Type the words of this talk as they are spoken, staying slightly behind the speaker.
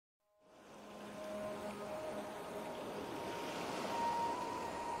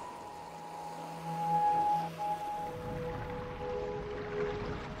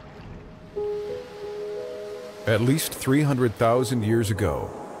At least 300,000 years ago,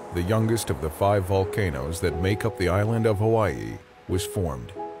 the youngest of the 5 volcanoes that make up the island of Hawaii was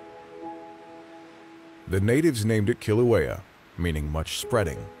formed. The natives named it Kilauea, meaning much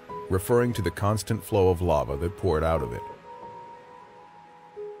spreading, referring to the constant flow of lava that poured out of it.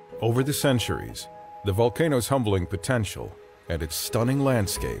 Over the centuries, the volcano's humbling potential and its stunning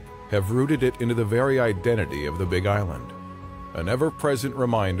landscape have rooted it into the very identity of the Big Island, an ever-present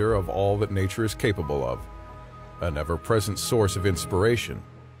reminder of all that nature is capable of, an ever-present source of inspiration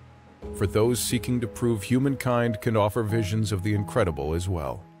for those seeking to prove humankind can offer visions of the incredible as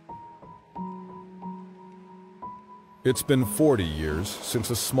well. It's been 40 years since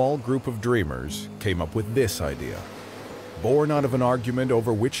a small group of dreamers came up with this idea, born out of an argument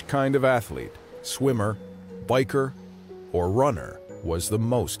over which kind of athlete, swimmer, biker, or runner was the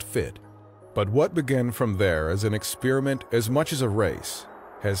most fit. But what began from there as an experiment as much as a race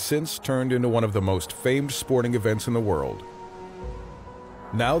has since turned into one of the most famed sporting events in the world.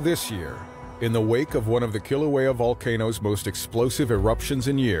 Now this year, in the wake of one of the Kilauea volcano's most explosive eruptions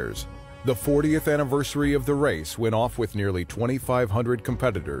in years, the 40th anniversary of the race went off with nearly 2,500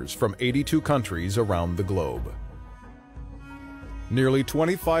 competitors from 82 countries around the globe. Nearly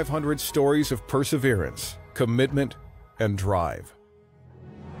 2,500 stories of perseverance, commitment, and drive.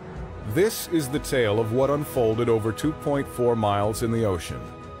 This is the tale of what unfolded over 2.4 miles in the ocean,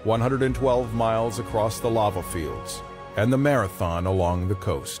 112 miles across the lava fields, and the marathon along the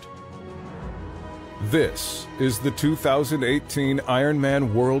coast. This is the 2018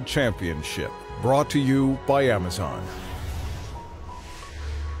 Ironman World Championship, brought to you by Amazon.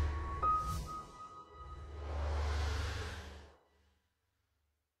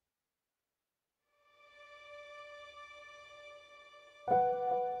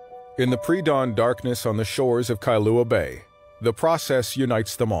 In the pre-dawn darkness on the shores of Kailua Bay, the process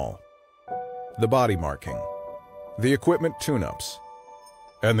unites them all. The body marking, the equipment tune-ups,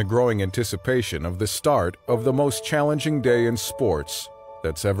 and the growing anticipation of the start of the most challenging day in sports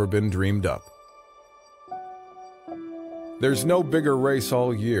that's ever been dreamed up. There's no bigger race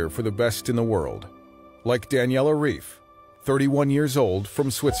all year for the best in the world, like Daniela Ryf, 31 years old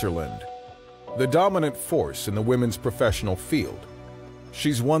from Switzerland, the dominant force in the women's professional field.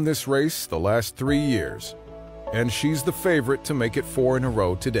 She's won this race the last 3 years, and she's the favorite to make it 4 in a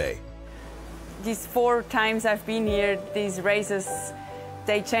row today. These 4 times I've been here, these races,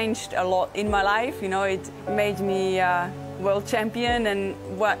 they changed a lot in my life. You know, it made me world champion, and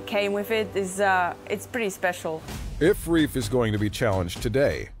what came with it is it's pretty special. If Ryf is going to be challenged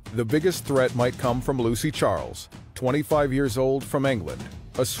today, the biggest threat might come from Lucy Charles, 25 years old from England,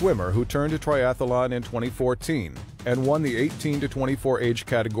 a swimmer who turned to triathlon in 2014 and won the 18 to 24 age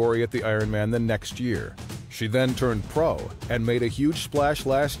category at the Ironman the next year. She then turned pro and made a huge splash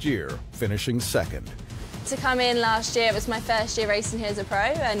last year, finishing second. To come in last year, it was my first year racing here as a pro,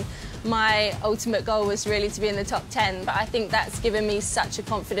 and my ultimate goal was really to be in the top 10, but I think that's given me such a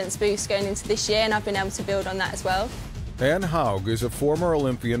confidence boost going into this year, and I've been able to build on that as well. Anne Haug is a former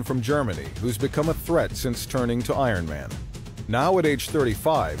Olympian from Germany who's become a threat since turning to Ironman. Now at age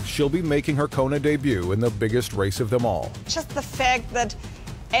 35, she'll be making her Kona debut in the biggest race of them all. Just the fact that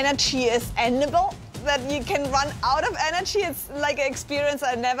energy is endable, that you can run out of energy, it's like an experience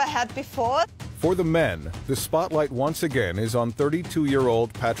I never had before. For the men, the spotlight once again is on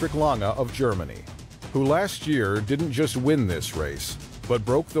 32-year-old Patrick Lange of Germany, who last year didn't just win this race, but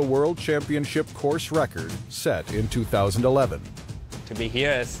broke the World Championship course record set in 2011. To be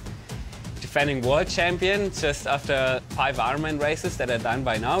here as defending world champion just after 5 Ironman races that are done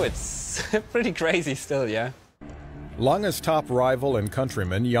by now, it's pretty crazy still, yeah. Lange's top rival and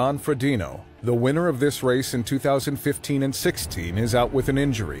countryman Jan Frodeno, the winner of this race in 2015 and 16, is out with an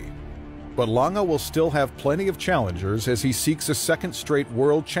injury. But Lange will still have plenty of challengers as he seeks a second straight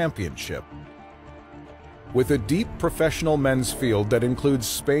world championship. With a deep professional men's field that includes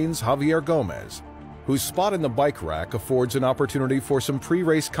Spain's Javier Gomez, whose spot in the bike rack affords an opportunity for some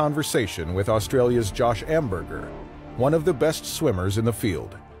pre-race conversation with Australia's Josh Amberger, one of the best swimmers in the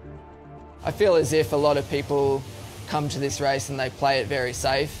field. I feel as if a lot of people come to this race and they play it very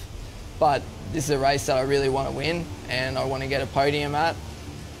safe, but this is a race that I really want to win and I want to get a podium at.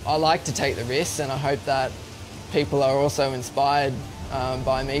 I like to take the risks, and I hope that people are also inspired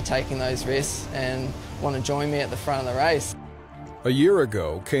by me taking those risks and want to join me at the front of the race. A year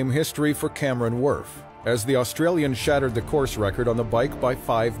ago came history for Cameron Wurf, as the Australian shattered the course record on the bike by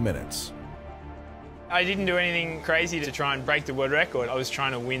 5 minutes. I didn't do anything crazy to try and break the world record. I was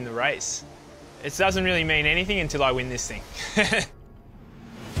trying to win the race. It doesn't really mean anything until I win this thing.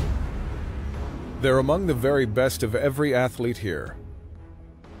 They're among the very best of every athlete here.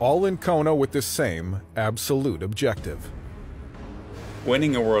 all in Kona with the same absolute objective.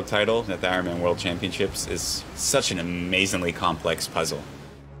 Winning a world title at the Ironman World Championships is such an amazingly complex puzzle.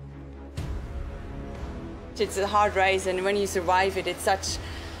 It's a hard race, and when you survive it, it's such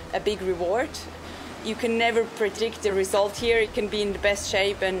a big reward. You can never predict the result here. It can be in the best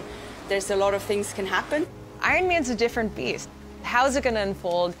shape, and there's a lot of things can happen. Ironman's a different beast. How's it going to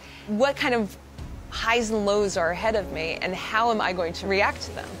unfold? What kind of highs and lows are ahead of me, and how am I going to react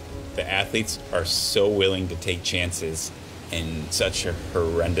to them? The athletes are so willing to take chances in such a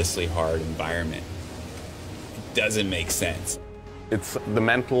horrendously hard environment. It doesn't make sense. It's the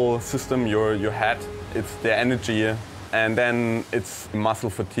mental system, your head, it's the energy, and then it's muscle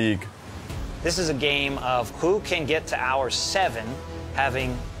fatigue. This is a game of who can get to hour 7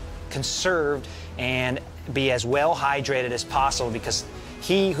 having conserved and be as well hydrated as possible, because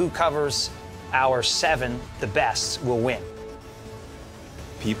he who covers hour 7 the best will win.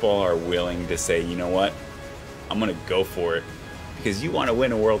 People are willing to say, you know what, I'm gonna go for it because you want to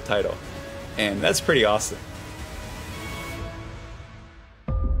win a world title. And that's pretty awesome.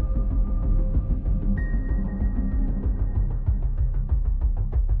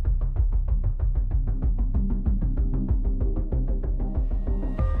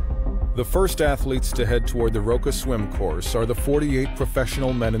 The first athletes to head toward the Roka swim course are the 48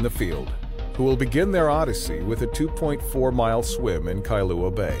 professional men in the field, who will begin their odyssey with a 2.4-mile swim in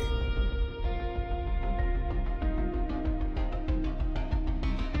Kailua Bay.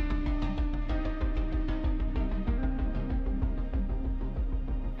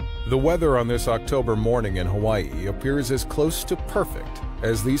 The weather on this October morning in Hawaii appears as close to perfect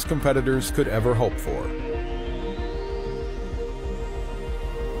as these competitors could ever hope for,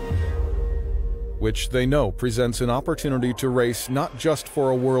 which they know presents an opportunity to race not just for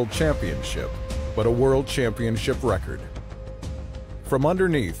a world championship, but a world championship record. From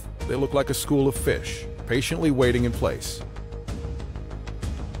underneath, they look like a school of fish, patiently waiting in place,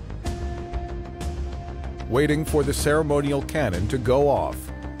 waiting for the ceremonial cannon to go off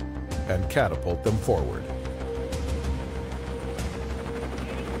and catapult them forward. 6,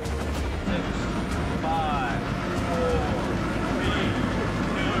 5, 4, 3,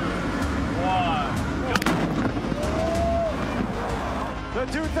 2, 1. The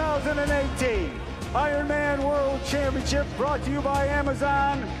 2018 Ironman World Championship, brought to you by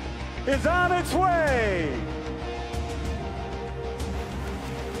Amazon, is on its way.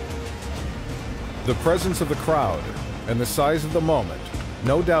 The presence of the crowd and the size of the moment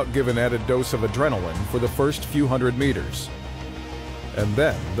no doubt give an added dose of adrenaline for the first few hundred meters. And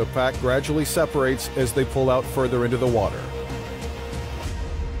then the pack gradually separates as they pull out further into the water.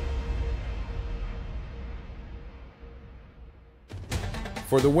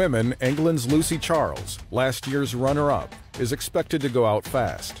 For the women, England's Lucy Charles, last year's runner-up, is expected to go out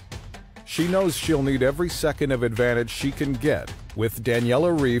fast. She knows she'll need every second of advantage she can get, with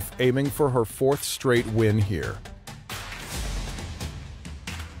Daniela Ryf aiming for her 4th straight win here.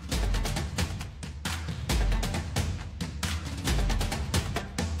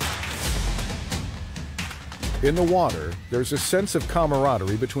 In the water, there's a sense of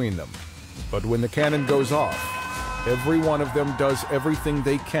camaraderie between them. But when the cannon goes off, every one of them does everything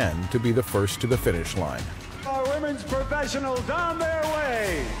they can to be the first to the finish line. Our women's professionals on their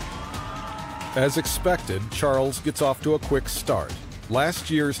way. As expected, Charles gets off to a quick start. Last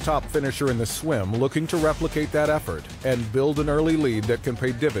year's top finisher in the swim looking to replicate that effort and build an early lead that can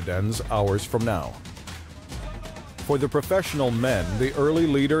pay dividends hours from now. For the professional men, the early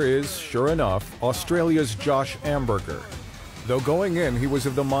leader is, sure enough, Australia's Josh Amberger. Though going in, he was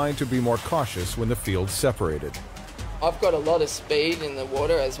of the mind to be more cautious when the field separated. I've got a lot of speed in the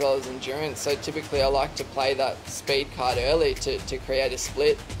water as well as endurance, so typically I like to play that speed card early to create a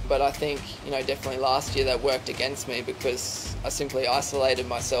split. But I think, definitely last year that worked against me because I simply isolated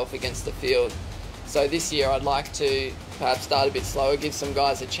myself against the field. So this year I'd like to perhaps start a bit slower, give some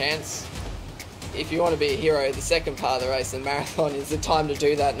guys a chance. If you want to be a hero, the second part of the race and marathon is the time to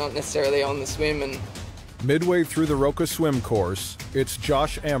do that, not necessarily on the swim. Midway through the Roka swim course, it's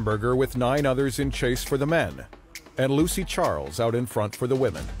Josh Amberger with 9 others in chase for the men, and Lucy Charles out in front for the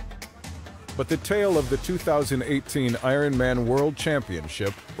women. But the tale of the 2018 Ironman World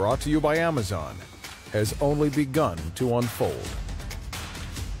Championship, brought to you by Amazon, has only begun to unfold.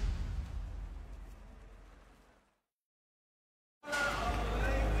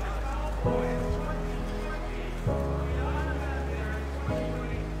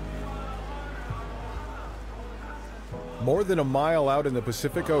 More than a mile out in the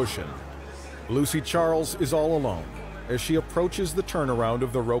Pacific Ocean, Lucy Charles is all alone as she approaches the turnaround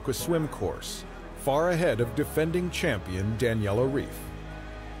of the Roka swim course, far ahead of defending champion Daniela Ryf.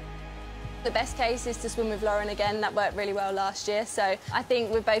 The best case is to swim with Lauren again. That worked really well last year. So I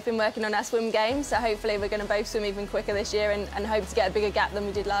think we've both been working on our swim game. So hopefully we're going to both swim even quicker this year and hope to get a bigger gap than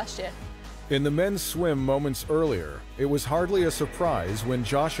we did last year. In the men's swim moments earlier, it was hardly a surprise when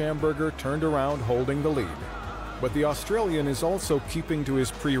Josh Amberger turned around holding the lead. But the Australian is also keeping to his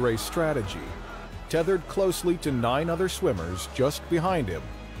pre-race strategy, tethered closely to 9 other swimmers just behind him,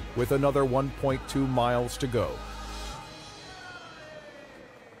 with another 1.2 miles to go.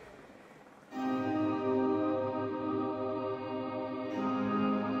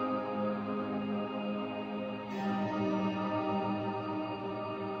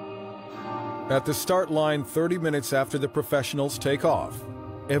 At the start line 30 minutes after the professionals take off,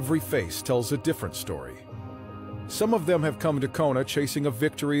 every face tells a different story. Some of them have come to Kona chasing a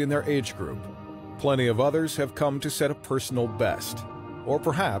victory in their age group. Plenty of others have come to set a personal best. Or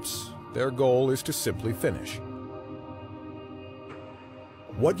perhaps their goal is to simply finish.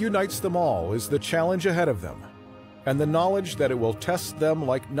 What unites them all is the challenge ahead of them, and the knowledge that it will test them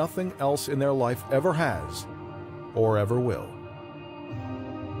like nothing else in their life ever has, or ever will.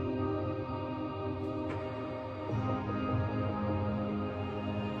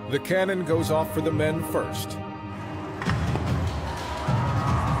 The cannon goes off for the men first.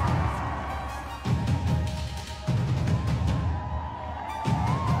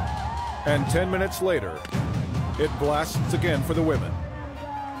 And 10 minutes later, it blasts again for the women.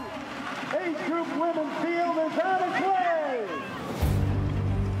 Age group women's field is on its way.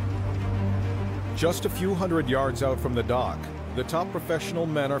 Just a few hundred yards out from the dock, the top professional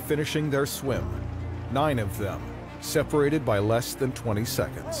men are finishing their swim. 9 of them, separated by less than 20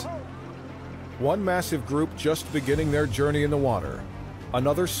 seconds. One massive group just beginning their journey in the water.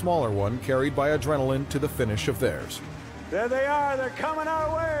 Another smaller one carried by adrenaline to the finish of theirs. There they are, they're coming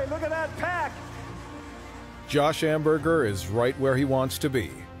our way. Look at that pack. Josh Amberger is right where he wants to be,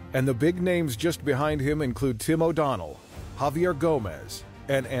 and the big names just behind him include Tim O'Donnell, Javier Gomez,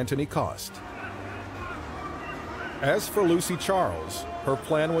 and Anthony Cost. As for Lucy Charles, her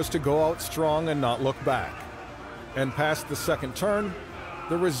plan was to go out strong and not look back. And past the second turn,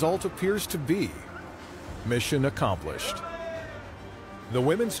 the result appears to be mission accomplished. The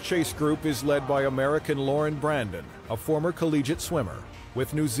women's chase group is led by American Lauren Brandon, a former collegiate swimmer,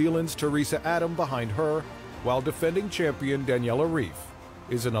 with New Zealand's Teresa Adam behind her, while defending champion Daniela Reef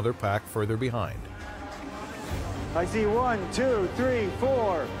is another pack further behind. I see 1, 2, 3,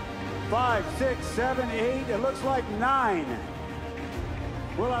 4, 5, 6, 7, 8. It looks like 9.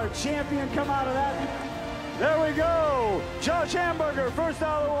 Will our champion come out of that? There we go! Josh Amberger, first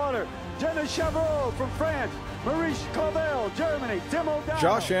out of the water. Jenna Chavreau from France. Maurice Clavel, Germany. Tim O'Donnell.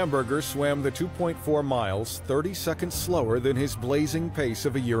 Josh Amberger swam the 2.4 miles 30 seconds slower than his blazing pace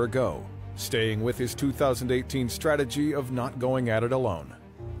of a year ago, staying with his 2018 strategy of not going at it alone.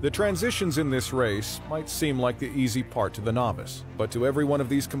 The transitions in this race might seem like the easy part to the novice, but to every one of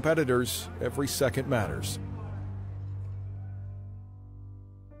these competitors, every second matters.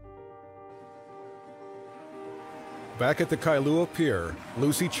 Back at the Kailua Pier,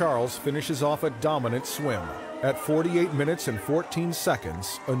 Lucy Charles finishes off a dominant swim. At 48 minutes and 14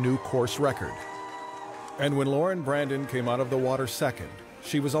 seconds, a new course record. And when Lauren Brandon came out of the water second,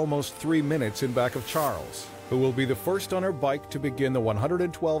 she was almost 3 minutes in back of Charles, who will be the first on her bike to begin the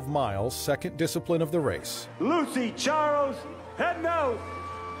 112-mile second discipline of the race. Lucy Charles, heading out,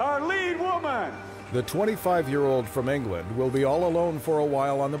 our lead woman. The 25-year-old from England will be all alone for a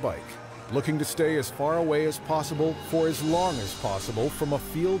while on the bike, looking to stay as far away as possible for as long as possible from a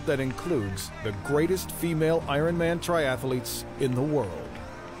field that includes the greatest female Ironman triathletes in the world.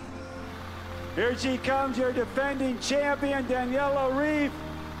 Here she comes, your defending champion, Daniela Reef.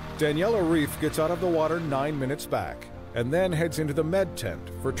 Daniela Reef gets out of the water 9 minutes back, and then heads into the med tent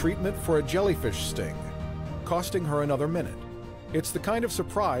for treatment for a jellyfish sting, costing her another minute. It's the kind of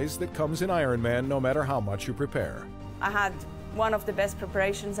surprise that comes in Ironman no matter how much you prepare. I had one of the best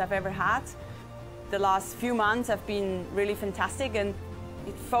preparations I've ever had. The last few months have been really fantastic, and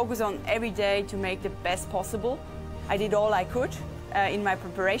it focused on every day to make the best possible. I did all I could in my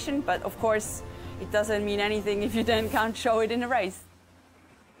preparation, but of course it doesn't mean anything if you then can't show it in a race.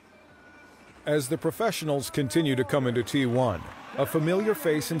 As the professionals continue to come into T1, a familiar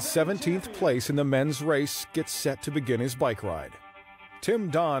face in 17th place in the men's race gets set to begin his bike ride. Tim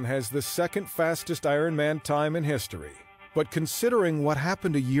Don has the second fastest Ironman time in history. But considering what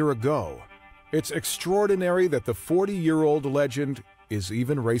happened a year ago, it's extraordinary that the 40-year-old legend is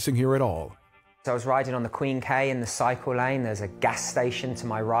even racing here at all. So I was riding on the Queen K in the cycle lane. There's a gas station to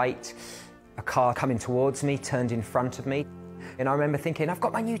my right. A car coming towards me turned in front of me. And I remember thinking, I've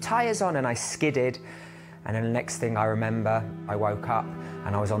got my new tyres on, and I skidded. And then the next thing I remember, I woke up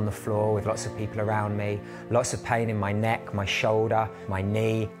and I was on the floor with lots of people around me, lots of pain in my neck, my shoulder, my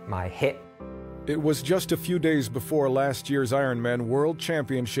knee, my hip. It was just a few days before last year's Ironman World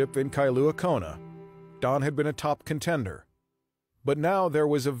Championship in Kailua Kona. Don had been a top contender. But now there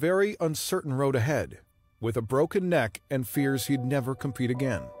was a very uncertain road ahead, with a broken neck and fears he'd never compete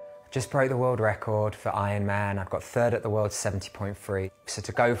again. Just broke the world record for Ironman. I'd got third at the world 70.3. So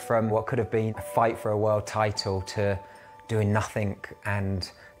to go from what could have been a fight for a world title to doing nothing and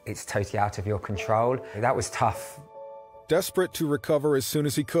it's totally out of your control, that was tough. Desperate to recover as soon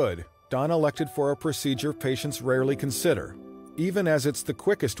as he could, Don elected for a procedure patients rarely consider, even as it's the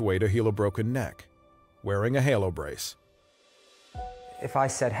quickest way to heal a broken neck: wearing a halo brace. If I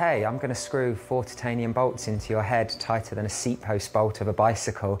said, hey, I'm going to screw 4 titanium bolts into your head tighter than a seat post bolt of a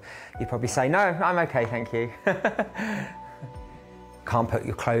bicycle, you'd probably say, no, I'm okay, thank you. Can't put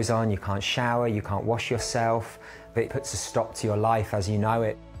your clothes on, you can't shower, you can't wash yourself, but it puts a stop to your life as you know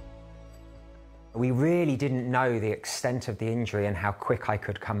it. We really didn't know the extent of the injury and how quick I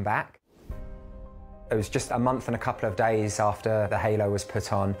could come back. It was just a month and a couple of days after the halo was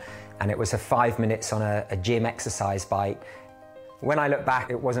put on, and it was 5 minutes on a gym exercise bike. When I look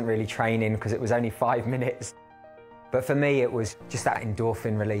back, it wasn't really training because it was only 5 minutes. But for me, it was just that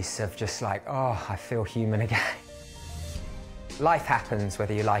endorphin release of just like, oh, I feel human again. Life happens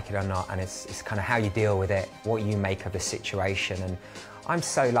whether you like it or not, and it's kind of how you deal with it, what you make of the situation, and I'm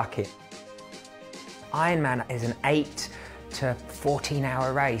so lucky. Ironman is an 8 to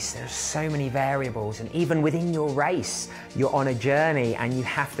 14-hour race. There's so many variables, and even within your race, you're on a journey and you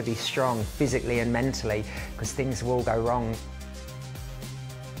have to be strong physically and mentally because things will go wrong.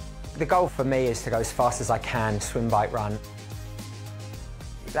 The goal for me is to go as fast as I can, swim, bike, run.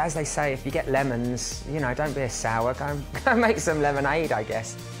 As they say, if you get lemons, you know, don't be a sour, go make some lemonade, I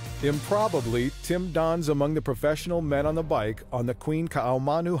guess. Improbably, Tim Don's among the professional men on the bike on the Queen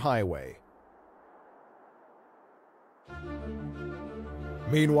Ka'aumanu Highway.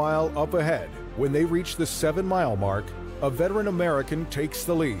 Meanwhile, up ahead, when they reach the 7-mile mark, a veteran American takes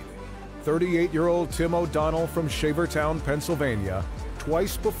the lead. 38-year-old Tim O'Donnell from Shavertown, Pennsylvania,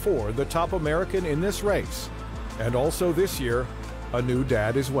 twice before the top American in this race, and also this year, a new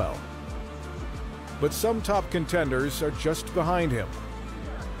dad as well. But some top contenders are just behind him.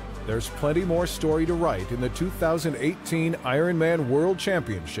 There's plenty more story to write in the 2018 Ironman World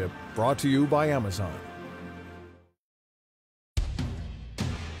Championship, brought to you by Amazon.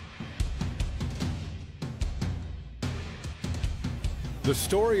 The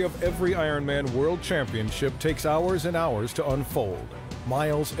story of every Ironman World Championship takes hours and hours to unfold,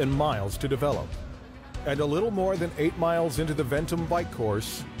 miles and miles to develop. And a little more than 8 miles into the Ventum bike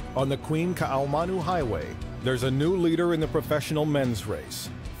course, on the Queen Ka'aumanu Highway, there's a new leader in the professional men's race,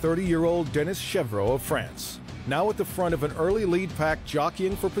 30-year-old Denis Chevreau of France, now at the front of an early lead pack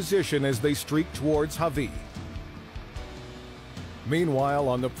jockeying for position as they streak towards Hawi. Meanwhile,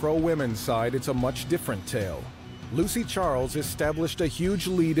 on the pro-women's side, it's a much different tale. Lucy Charles established a huge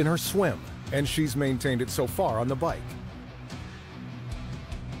lead in her swim, and she's maintained it so far on the bike.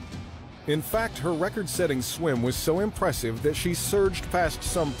 In fact, her record-setting swim was so impressive that she surged past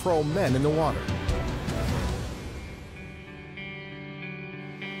some pro men in the water.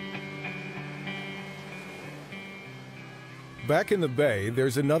 Back in the Bay,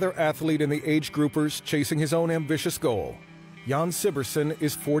 there's another athlete in the age groupers chasing his own ambitious goal. Jan Sibersen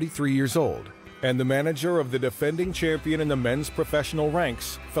is 43 years old, and the manager of the defending champion in the men's professional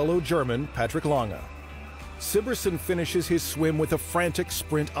ranks, fellow German Patrick Lange. Sibersen finishes his swim with a frantic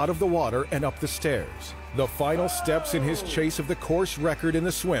sprint out of the water and up the stairs, the final steps in his chase of the course record in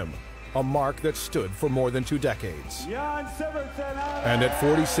the swim, a mark that stood for more than 2 decades. And at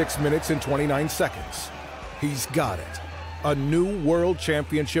 46 minutes and 29 seconds, he's got it. A new World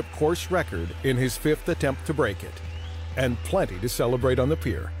Championship course record in his 5th attempt to break it, and plenty to celebrate on the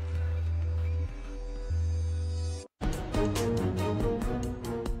pier.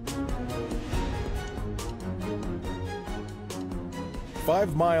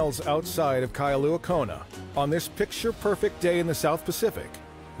 Five miles outside of Kailua Kona, on this picture-perfect day in the South Pacific,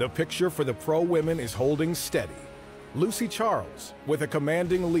 the picture for the pro women is holding steady. Lucy Charles with a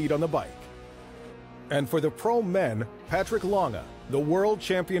commanding lead on the bike. And for the pro men, Patrick Lange, the World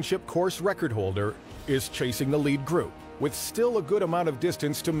Championship course record holder, is chasing the lead group, with still a good amount of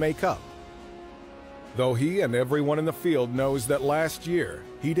distance to make up. Though he and everyone in the field knows that last year,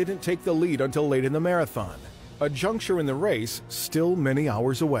 he didn't take the lead until late in the marathon. A juncture in the race still many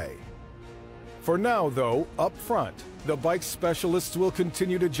hours away. For now, though, up front, the bike specialists will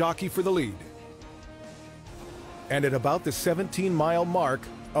continue to jockey for the lead. And at about the 17-mile mark,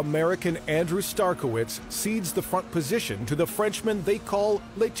 American Andrew Starkowitz cedes the front position to the Frenchman they call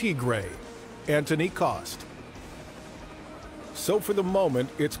Le Tigre, Anthony Coste. So for the moment,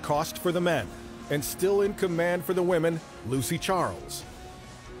 it's Coste for the men, and still in command for the women, Lucy Charles.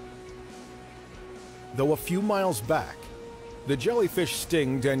 Though a few miles back, the jellyfish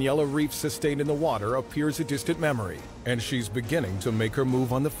sting Daniela Reef sustained in the water appears a distant memory, and she's beginning to make her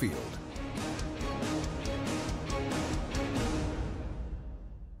move on the field.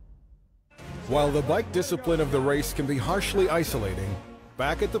 While the bike discipline of the race can be harshly isolating,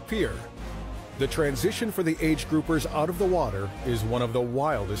 back at the pier, the transition for the age groupers out of the water is one of the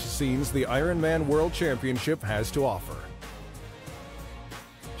wildest scenes the Ironman World Championship has to offer.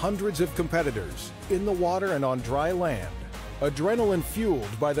 Hundreds of competitors in the water and on dry land, adrenaline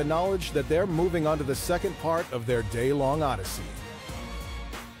fueled by the knowledge that they're moving on to the second part of their day-long odyssey.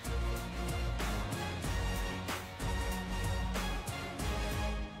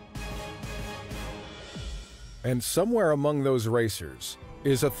 And somewhere among those racers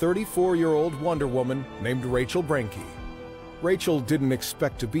is a 34-year-old Wonder Woman named Rachel Brenke. Rachel didn't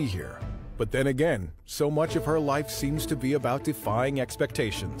expect to be here, but then again, so much of her life seems to be about defying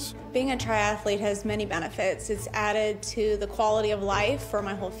expectations. Being a triathlete has many benefits. It's added to the quality of life for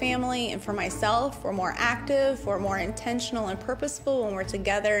my whole family and for myself. We're more active, we're more intentional and purposeful when we're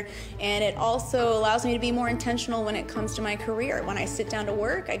together, and it also allows me to be more intentional when it comes to my career. When I sit down to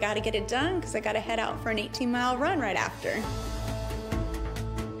work, I gotta get it done because I gotta head out for an 18-mile run right after.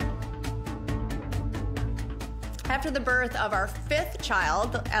 After the birth of our 5th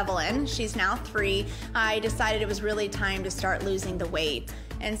child, Evelyn, she's now 3, I decided it was really time to start losing the weight.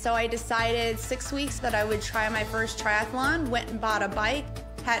 And so I decided 6 weeks that I would try my first triathlon, went and bought a bike,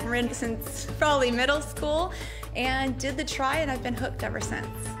 hadn't ridden since probably middle school, and did the try, and I've been hooked ever since.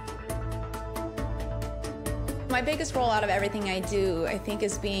 My biggest role out of everything I do, I think,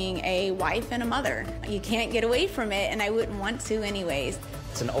 is being a wife and a mother. You can't get away from it, and I wouldn't want to anyways.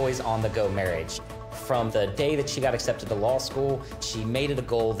 It's an always on-the-go marriage. From the day that she got accepted to law school, she made it a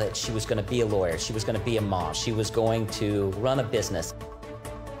goal that she was going to be a lawyer, she was going to be a mom, she was going to run a business.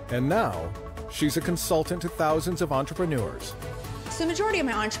 And now, she's a consultant to thousands of entrepreneurs. So the majority of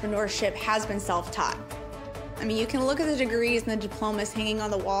my entrepreneurship has been self-taught. I mean, you can look at the degrees and the diplomas hanging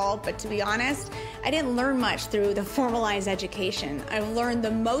on the wall, but to be honest, I didn't learn much through the formalized education. I've learned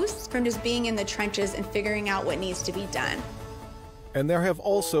the most from just being in the trenches and figuring out what needs to be done. And there have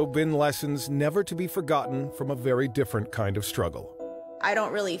also been lessons never to be forgotten from a very different kind of struggle. I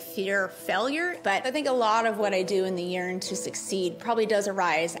don't really fear failure, but I think a lot of what I do in the yearn to succeed probably does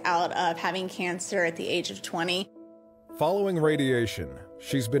arise out of having cancer at the age of 20. Following radiation,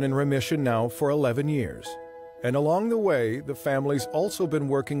 she's been in remission now for 11 years. And along the way, the family's also been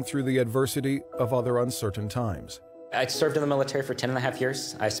working through the adversity of other uncertain times. I served in the military for 10.5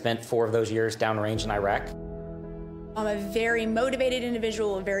 years. I spent 4 of those years downrange in Iraq. I'm a very motivated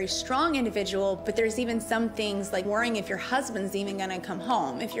individual, a very strong individual, but there's even some things like worrying if your husband's even gonna come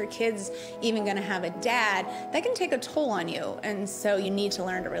home, if your kid's even gonna have a dad, that can take a toll on you. And so you need to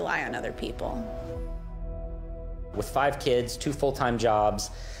learn to rely on other people. With 5 kids, 2 full-time jobs,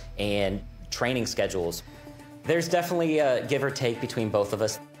 and training schedules, there's definitely a give or take between both of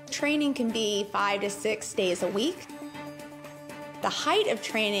us. Training can be 5 to 6 days a week. The height of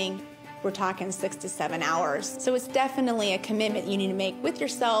training, we're talking 6 to 7 hours. So it's definitely a commitment you need to make with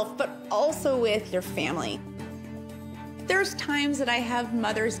yourself, but also with your family. There's times that I have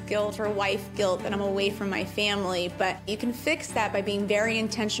mother's guilt or wife guilt that I'm away from my family, but you can fix that by being very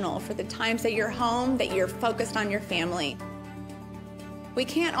intentional for the times that you're home, that you're focused on your family. We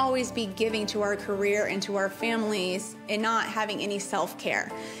can't always be giving to our career and to our families and not having any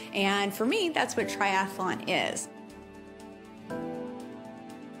self-care. And for me, that's what triathlon is.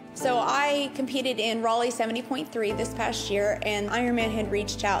 So I competed in Raleigh 70.3 this past year, and Ironman had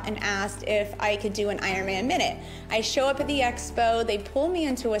reached out and asked if I could do an Ironman Minute. I show up at the expo, they pull me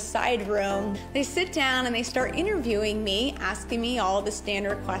into a side room, they sit down and they start interviewing me, asking me all the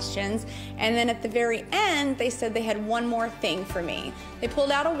standard questions, and then at the very end, they said they had one more thing for me. They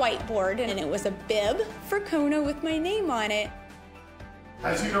pulled out a whiteboard, and it was a bib for Kona with my name on it.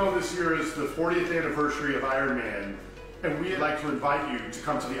 As you know, this year is the 40th anniversary of Ironman. And we'd like to invite you to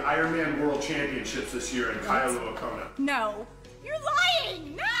come to the Ironman World Championships this year in Kailua Kona. No. You're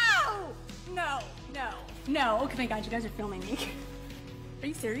lying! No! No, no, no. Oh my God, you guys are filming me. Are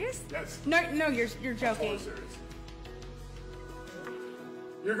you serious? Yes. No, you're joking. I'm serious.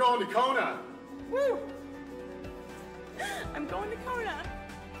 You're going to Kona. Woo! I'm going to Kona.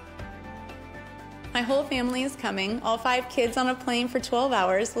 My whole family is coming. All 5 kids on a plane for 12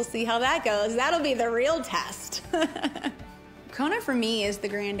 hours. We'll see how that goes. That'll be the real test. Kona for me is the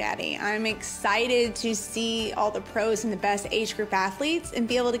granddaddy. I'm excited to see all the pros and the best age group athletes and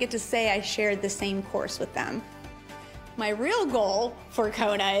be able to get to say I shared the same course with them. My real goal for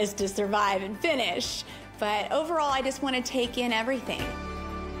Kona is to survive and finish, but overall I just want to take in everything.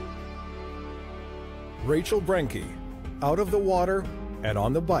 Rachel Brenke, out of the water and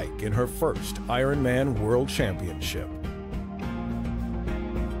on the bike in her first Ironman World Championship.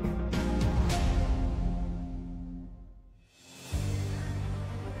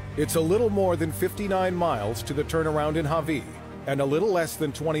 It's a little more than 59 miles to the turnaround in Hawi, and a little less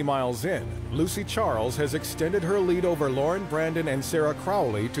than 20 miles in, Lucy Charles has extended her lead over Lauren Brandon and Sarah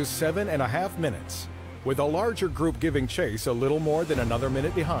Crowley to 7.5 minutes, with a larger group giving chase a little more than another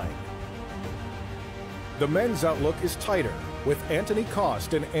minute behind. The men's outlook is tighter, with Anthony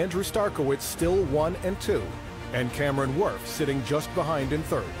Kost and Andrew Starkowitz still 1 and 2, and Cameron Worf sitting just behind in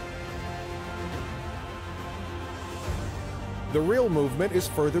third. The real movement is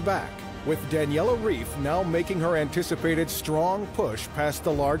further back, with Daniela Reif now making her anticipated strong push past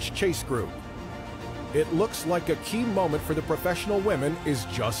the large chase group. It looks like a key moment for the professional women is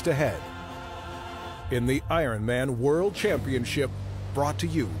just ahead. In the Ironman World Championship, brought to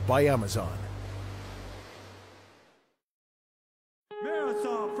you by Amazon.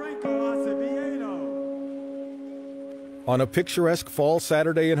 On a picturesque fall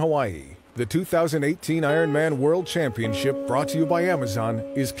Saturday in Hawaii, the 2018 Ironman World Championship, brought to you by Amazon,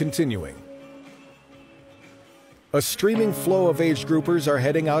 is continuing. A streaming flow of age groupers are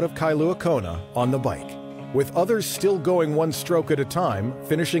heading out of Kailua Kona on the bike, with others still going one stroke at a time,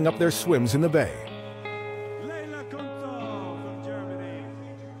 finishing up their swims in the bay.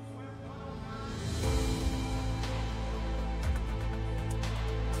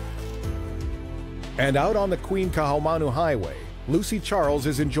 And out on the Queen Kaahumanu Highway, Lucy Charles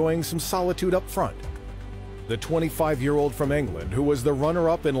is enjoying some solitude up front. The 25-year-old from England, who was the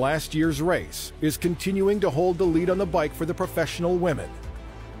runner-up in last year's race, is continuing to hold the lead on the bike for the professional women.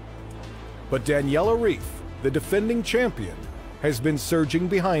 But Daniela Reif, the defending champion, has been surging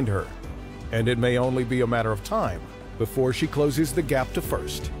behind her, and it may only be a matter of time before she closes the gap to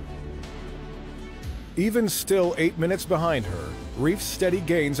first. Even still 8 minutes behind her, Reif's steady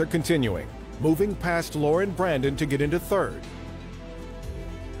gains are continuing, moving past Lauren Brandon to get into third.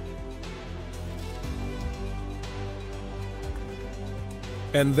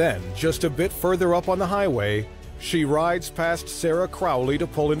 And then, just a bit further up on the highway, she rides past Sarah Crowley to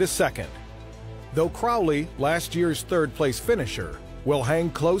pull into second. Though Crowley, last year's third-place finisher, will hang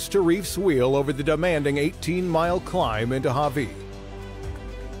close to Reif's wheel over the demanding 18-mile climb into Hawi.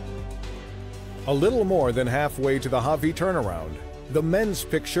 A little more than halfway to the Hawi turnaround, the men's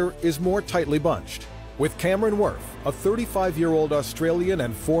picture is more tightly bunched, with Cameron Worf, a 35-year-old Australian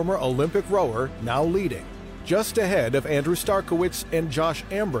and former Olympic rower, now leading, just ahead of Andrew Starkowitz and Josh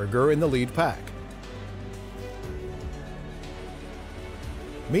Amberger in the lead pack.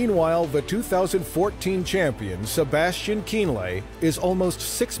 Meanwhile, the 2014 champion, Sebastian Kienle, is almost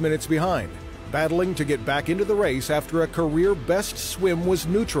 6 minutes behind, battling to get back into the race after a career-best swim was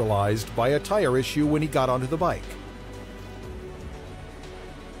neutralized by a tire issue when he got onto the bike.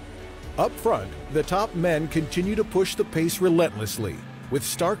 Up front, the top men continue to push the pace relentlessly, with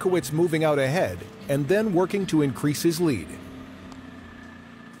Starkowitz moving out ahead and then working to increase his lead.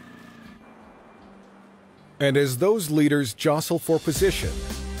 And as those leaders jostle for position,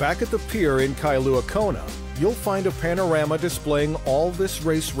 back at the pier in Kailua Kona, you'll find a panorama displaying all this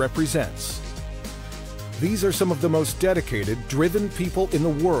race represents. These are some of the most dedicated, driven people in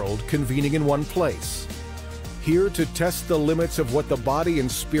the world convening in one place, here to test the limits of what the body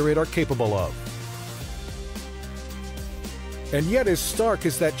and spirit are capable of. And yet, as stark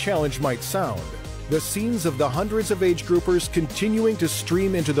as that challenge might sound, the scenes of the hundreds of age groupers continuing to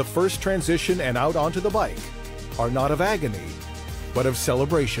stream into the first transition and out onto the bike are not of agony, but of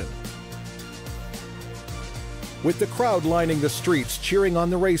celebration. With the crowd lining the streets cheering on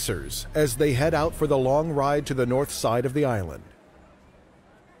the racers as they head out for the long ride to the north side of the island.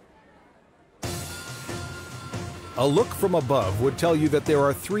 A look from above would tell you that there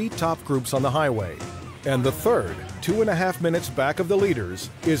are 3 top groups on the highway, and the third, 2.5 minutes back of the leaders,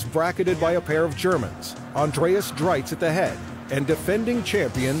 is bracketed by a pair of Germans, Andreas Dreitz at the head and defending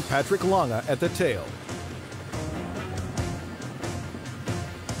champion Patrick Lange at the tail.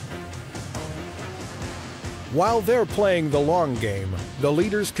 While they're playing the long game, the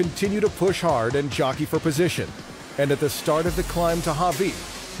leaders continue to push hard and jockey for position, and at the start of the climb to Hawi,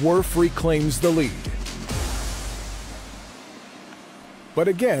 Worf reclaims the lead. But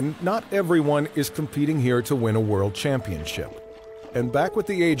again, not everyone is competing here to win a world championship. And back with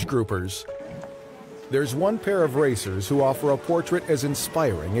the age groupers, there's one pair of racers who offer a portrait as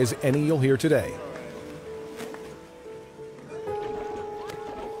inspiring as any you'll hear today.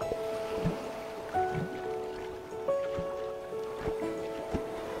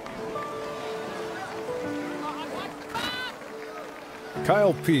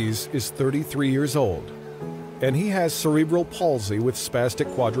 Kyle Pease is 33 years old, and he has cerebral palsy with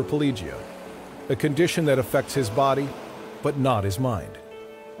spastic quadriplegia, a condition that affects his body, but not his mind.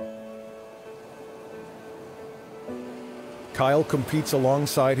 Kyle competes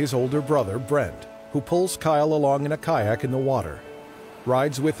alongside his older brother, Brent, who pulls Kyle along in a kayak in the water,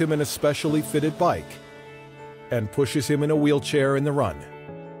 rides with him in a specially fitted bike, and pushes him in a wheelchair in the run.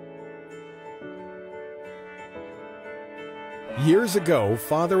 Years ago,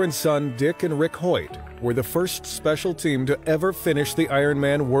 father and son Dick and Rick Hoyt were the first special team to ever finish the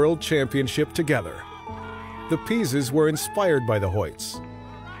Ironman World Championship together. The Peases were inspired by the Hoyts,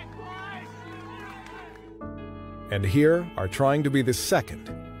 and here are trying to be the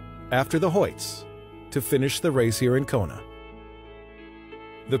second, after the Hoyts, to finish the race here in Kona.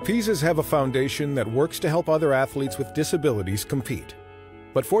 The Peases have a foundation that works to help other athletes with disabilities compete.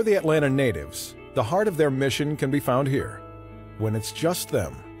 But for the Atlanta natives, the heart of their mission can be found here, when it's just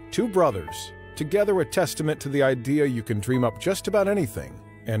them, two brothers, together a testament to the idea you can dream up just about anything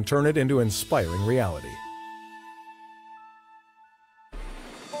and turn it into inspiring reality.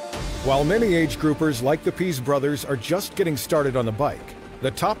 While many age groupers like the Pease brothers are just getting started on the bike,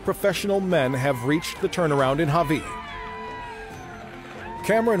 the top professional men have reached the turnaround in Hawaii.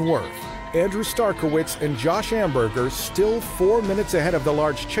 Cameron Worth, Andrew Starkowitz, and Josh Amberger still 4 minutes ahead of the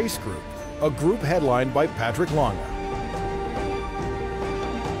large chase group, a group headlined by Patrick Longa.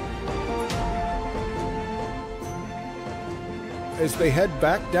 As they head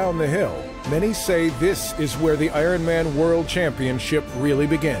back down the hill, many say this is where the Ironman World Championship really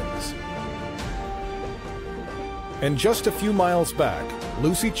begins. And just a few miles back,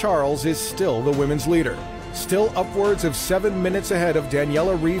 Lucy Charles is still the women's leader, still upwards of 7 minutes ahead of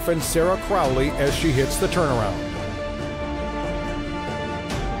Daniela Reef and Sarah Crowley as she hits the turnaround.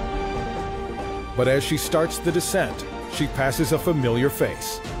 But as she starts the descent, she passes a familiar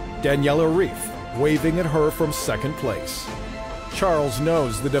face, Daniela Reef, waving at her from second place. Charles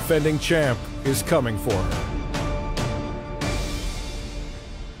knows the defending champ is coming for her.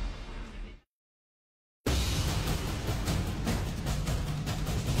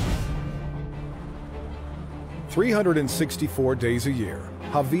 "364 days a year,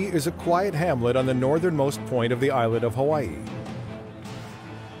 Hawaii is a quiet hamlet on the northernmost point of the island of Hawaii.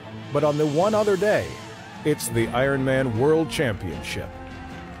 But on the one other day, it's the Ironman World Championship.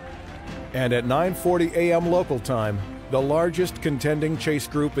 And at 9:40 a.m. local time, the largest contending chase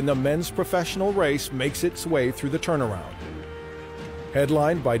group in the men's professional race makes its way through the turnaround.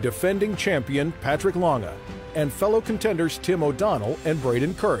 Headlined by defending champion Patrick Longa and fellow contenders Tim O'Donnell and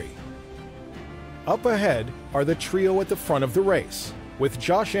Braden Curry. Up ahead are the trio at the front of the race, with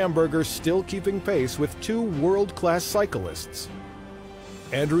Josh Amberger still keeping pace with two world-class cyclists,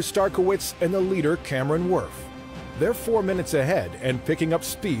 Andrew Starkowitz and the leader Cameron Worth. They're 4 minutes ahead and picking up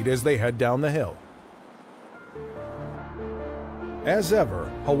speed as they head down the hill. As ever,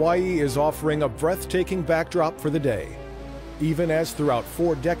 Hawaii is offering a breathtaking backdrop for the day, even as throughout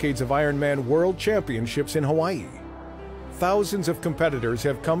 4 decades of Ironman World Championships in Hawaii, thousands of competitors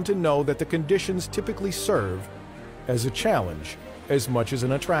have come to know that the conditions typically serve as a challenge as much as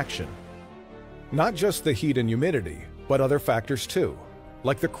an attraction. Not just the heat and humidity, but other factors too,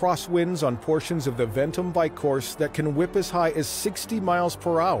 like the crosswinds on portions of the Ventum bike course that can whip as high as 60 miles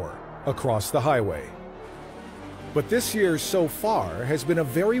per hour across the highway. But this year so far has been a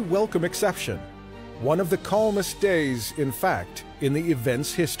very welcome exception. One of the calmest days, in fact, in the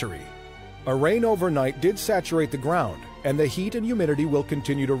event's history. A rain overnight did saturate the ground, and the heat and humidity will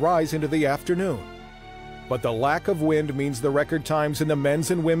continue to rise into the afternoon. But the lack of wind means the record times in the men's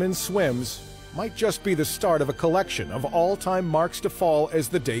and women's swims might just be the start of a collection of all-time marks to fall as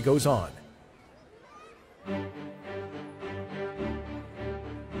the day goes on.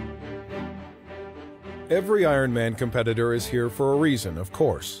 Every Ironman competitor is here for a reason, of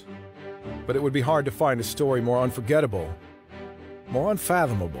course. But it would be hard to find a story more unforgettable, more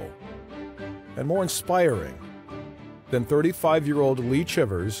unfathomable, and more inspiring than 35-year-old Lee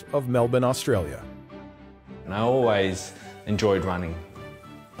Chivers of Melbourne, Australia. And I always enjoyed running.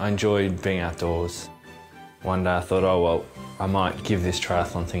 I enjoyed being outdoors. One day I thought, oh well, I might give this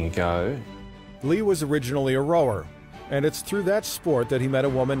triathlon thing a go. Lee was originally a rower, and it's through that sport that he met a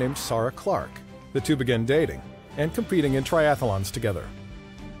woman named Sarah Clark. The two began dating and competing in triathlons together.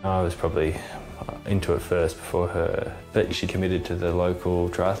 I was probably into it first before her, but she committed to the local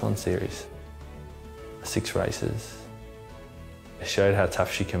triathlon series. 6 races. It showed how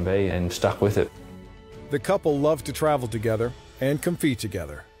tough she can be and stuck with it. The couple loved to travel together and compete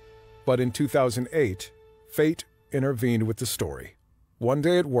together. But in 2008, fate intervened with the story. One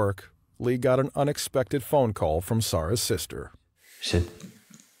day at work, Lee got an unexpected phone call from Sarah's sister. She said,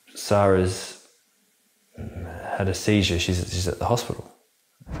 Sarah's had a seizure, she's at the hospital.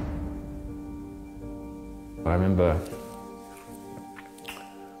 I remember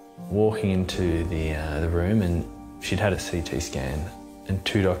walking into the room, and she'd had a CT scan, and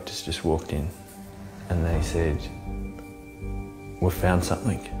 2 doctors just walked in and they said, "We've found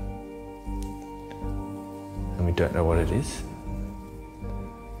something and we don't know what it is,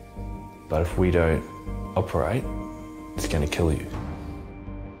 but if we don't operate, it's going to kill you."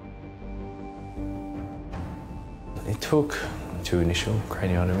 It took 2 initial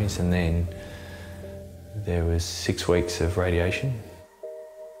craniotomies, and then there was 6 weeks of radiation.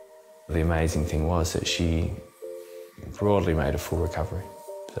 The amazing thing was that she broadly made a full recovery,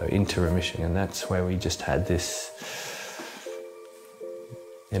 so into remission, and that's where we just had this,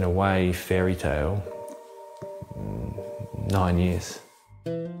 in a way, fairy tale, 9 years.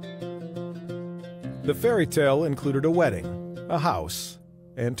 The fairy tale included a wedding, a house,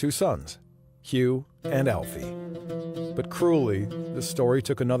 and 2 sons, Hugh and Alfie. But cruelly, the story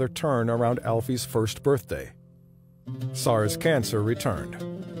took another turn around Alfie's first birthday. Sarah's cancer returned,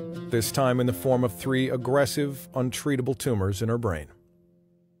 this time in the form of 3 aggressive, untreatable tumors in her brain.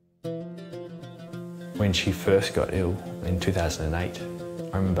 When she first got ill in 2008,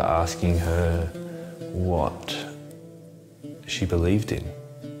 I remember asking her what she believed in.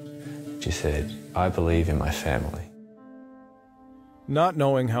 She said, "I believe in my family." Not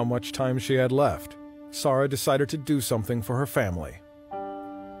knowing how much time she had left, Sarah decided to do something for her family,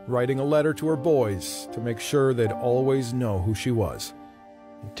 writing a letter to her boys to make sure they'd always know who she was.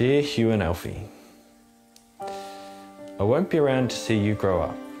 Dear Hugh and Alfie, I won't be around to see you grow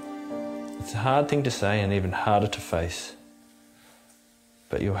up. It's a hard thing to say and even harder to face.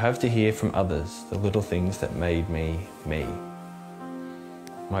 But you'll have to hear from others the little things that made me, me.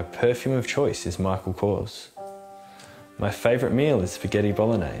 My perfume of choice is Michael Kors. My favourite meal is spaghetti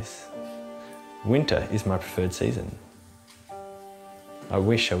bolognese. Winter is my preferred season. I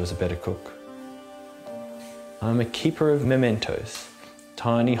wish I was a better cook. I'm a keeper of mementos,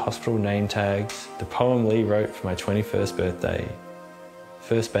 tiny hospital name tags, the poem Lee wrote for my 21st birthday,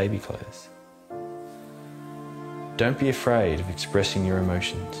 first baby clothes. Don't be afraid of expressing your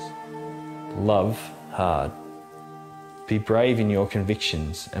emotions. Love hard. Be brave in your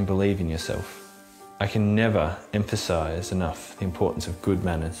convictions and believe in yourself. I can never emphasize enough the importance of good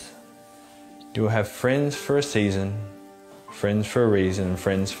manners. You will have friends for a season, friends for a reason, and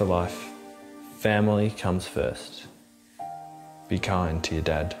friends for life. Family comes first. Be kind to your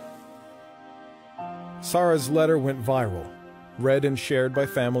dad. Sarah's letter went viral, read and shared by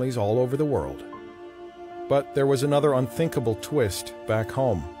families all over the world. But there was another unthinkable twist back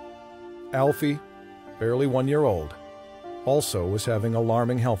home. Alfie, barely 1 year old, also was having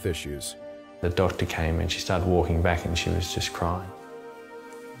alarming health issues. The doctor came and she started walking back and she was just crying.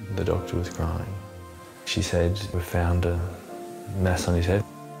 The doctor was crying. She said, "We found a mass on his head."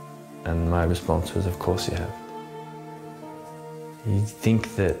 And my response was, "Of course you have." You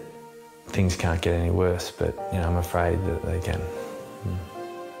think that things can't get any worse, but I'm afraid that they can.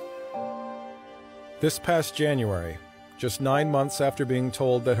 This past January, just 9 months after being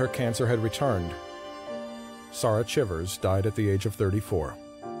told that her cancer had returned, Sarah Chivers died at the age of 34.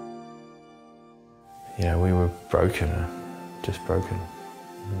 We were broken, just broken.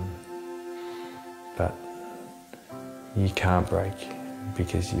 But you can't break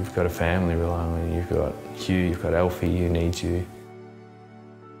because you've got a family relying on you. You've got Hugh, you've got Alfie who needs you.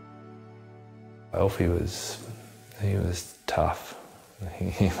 Alfie was tough.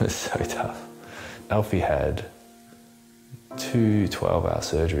 He was so tough. Alfie had 2 12-hour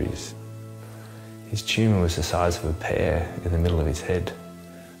surgeries. His tumour was the size of a pear in the middle of his head.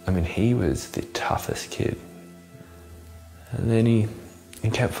 I mean, he was the toughest kid. And then he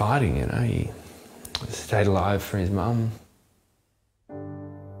kept fighting, He stayed alive for his mum.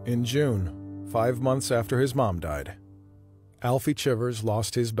 In June, 5 months after his mom died, Alfie Chivers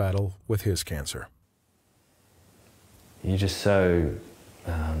lost his battle with his cancer. You're just so...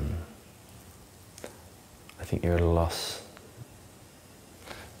 I think you're at a loss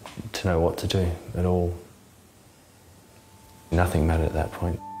to know what to do at all. Nothing mattered at that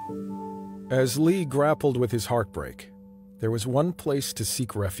point. As Lee grappled with his heartbreak, there was one place to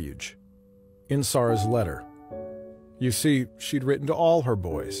seek refuge: in Sarah's letter. You see, she'd written to all her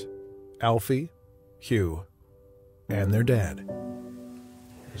boys, Alfie, Hugh, and their dad.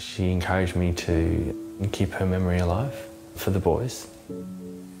 She encouraged me to and keep her memory alive for the boys.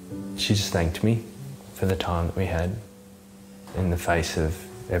 She just thanked me for the time that we had in the face of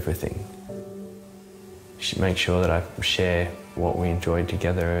everything. She makes sure that I share what we enjoyed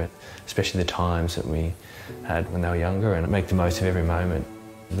together, especially the times that we had when they were younger, and make the most of every moment,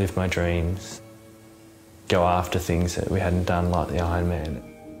 live my dreams, go after things that we hadn't done, like the Ironman.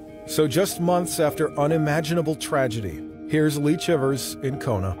 So just months after unimaginable tragedy, here's Lee Chivers in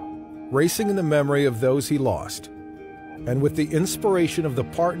Kona, racing in the memory of those he lost, and with the inspiration of the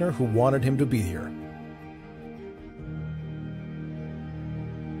partner who wanted him to be here.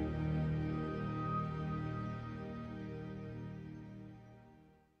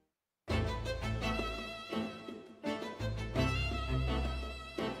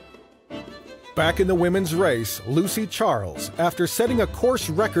 Back in the women's race, Lucy Charles, after setting a course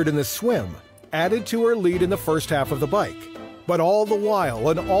record in the swim, added to her lead in the first half of the bike. But all the while,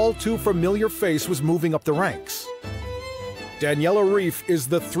 an all-too-familiar face was moving up the ranks. Daniela Ryf is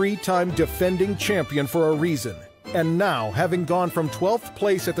the three-time defending champion for a reason. And now, having gone from 12th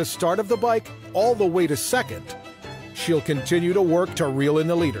place at the start of the bike all the way to second, she'll continue to work to reel in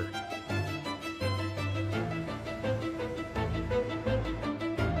the leader.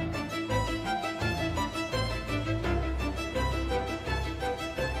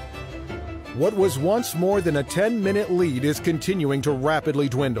 What was once more than a 10-minute lead is continuing to rapidly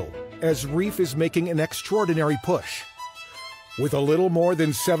dwindle, as Ryf is making an extraordinary push. With a little more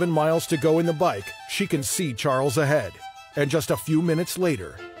than 7 miles to go in the bike, she can see Charles ahead, and just a few minutes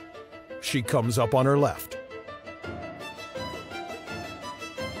later, she comes up on her left.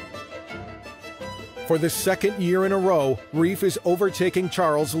 For the second year in a row, Ryf is overtaking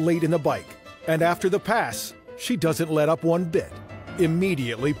Charles late in the bike, and after the pass, she doesn't let up one bit,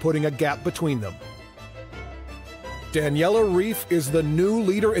 immediately putting a gap between them. Daniela Ryf is the new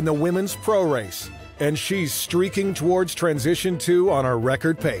leader in the women's pro race, and she's streaking towards Transition 2 on a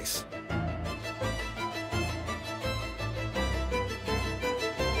record pace.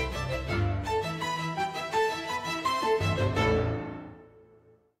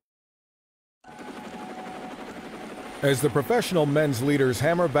 As the professional men's leaders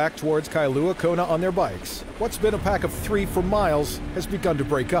hammer back towards Kailua Kona on their bikes, what's been a pack of 3 for miles has begun to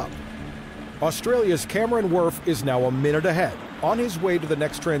break up. Australia's Cameron Wurf is now a minute ahead, on his way to the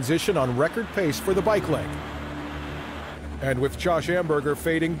next transition on record pace for the bike leg. And with Josh Amberger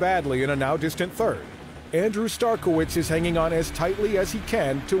fading badly in a now distant third, Andrew Starkowitz is hanging on as tightly as he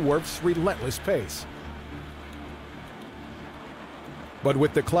can to Wurf's relentless pace. But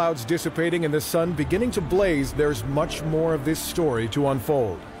with the clouds dissipating and the sun beginning to blaze, there's much more of this story to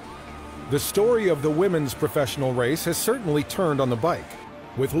unfold. The story of the women's professional race has certainly turned on the bike,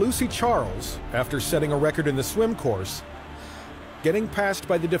 with Lucy Charles, after setting a record in the swim course, getting passed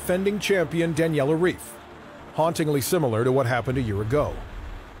by the defending champion Daniela Ryf, hauntingly similar to what happened a year ago.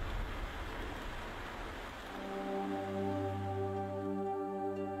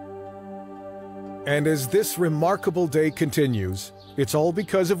 And as this remarkable day continues, it's all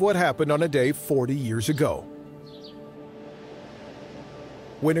because of what happened on a day 40 years ago.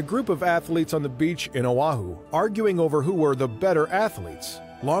 When a group of athletes on the beach in Oahu, arguing over who were the better athletes,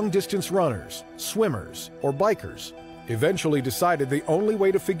 long-distance runners, swimmers, or bikers, eventually decided the only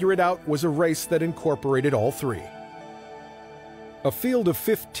way to figure it out was a race that incorporated all three. A field of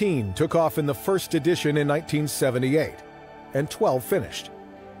 15 took off in the first edition in 1978, and 12 finished,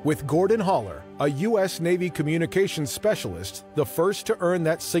 with Gordon Holler, a U.S. Navy communications specialist, the first to earn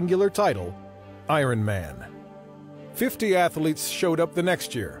that singular title, Ironman. 50 athletes showed up the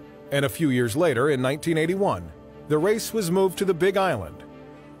next year, and a few years later, in 1981, the race was moved to the Big Island,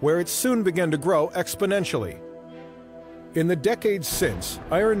 where it soon began to grow exponentially. In the decades since,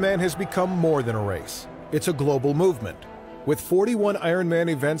 Ironman has become more than a race. It's a global movement, with 41 Ironman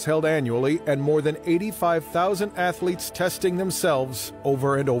events held annually and more than 85,000 athletes testing themselves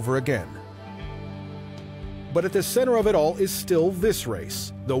over and over again. But at the center of it all is still this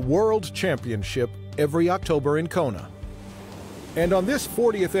race, the World Championship, every October in Kona. And on this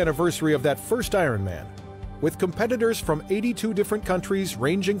 40th anniversary of that first Ironman, with competitors from 82 different countries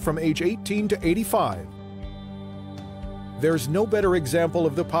ranging from age 18 to 85, there's no better example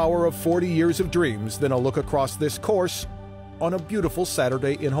of the power of 40 years of dreams than a look across this course on a beautiful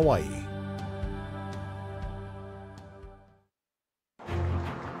Saturday in Hawaii.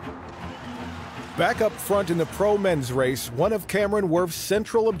 Back up front in the pro men's race, one of Cameron Wurf's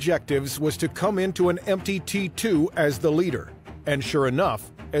central objectives was to come into an empty T2 as the leader. And sure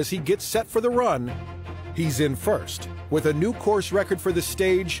enough, as he gets set for the run, he's in first, with a new course record for the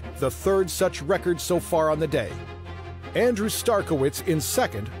stage, the third such record so far on the day. Andrew Starkowitz in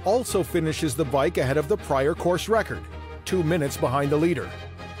second also finishes the bike ahead of the prior course record, 2 minutes behind the leader.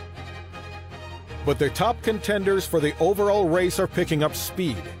 But the top contenders for the overall race are picking up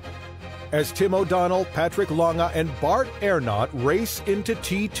speed, as Tim O'Donnell, Patrick Longa, and Bart Aernot race into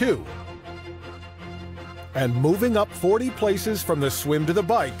T2. And moving up 40 places from the swim to the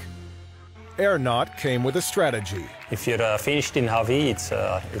bike, Aernot came with a strategy. If you're finished in Hawi, it's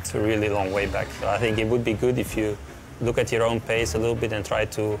a really long way back. I think it would be good if you look at your own pace a little bit and try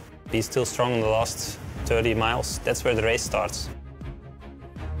to be still strong in the last 30 miles. That's where the race starts.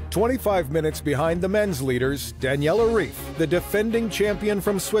 25 minutes behind the men's leaders, Daniela Ryf, the defending champion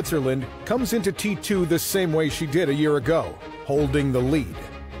from Switzerland, comes into T2 the same way she did a year ago, holding the lead.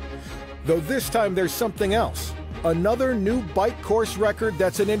 Though this time there's something else. Another new bike course record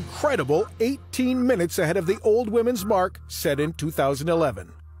that's an incredible 18 minutes ahead of the old women's mark set in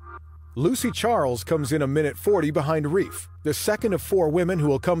 2011. Lucy Charles comes in a minute 40 behind Ryf, the second of 4 women who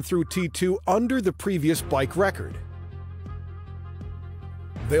will come through T2 under the previous bike record.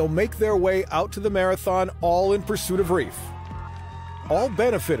 They'll make their way out to the marathon all in pursuit of Ryf, all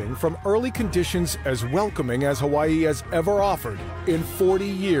benefiting from early conditions as welcoming as Hawaii has ever offered in 40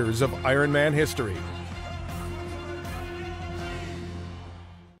 years of Ironman history.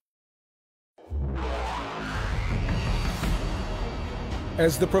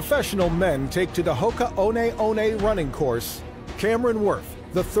 As the professional men take to the Hoka One One running course, Cameron Worth,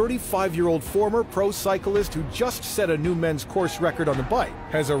 the 35-year-old former pro cyclist who just set a new men's course record on the bike,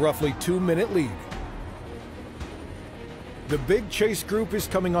 has a roughly 2-minute lead. The big chase group is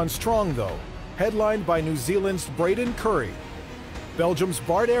coming on strong though, headlined by New Zealand's Braden Curry, Belgium's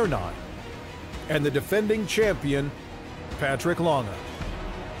Bart Aernot, and the defending champion, Patrick Longa.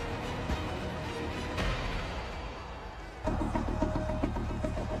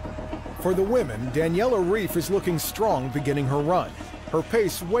 For the women, Daniela Ryf is looking strong beginning her run. Her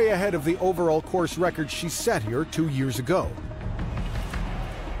pace way ahead of the overall course record she set here 2 years ago.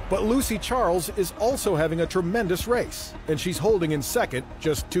 But Lucy Charles is also having a tremendous race, and she's holding in second,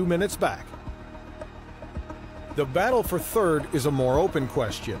 just 2 minutes back. The battle for third is a more open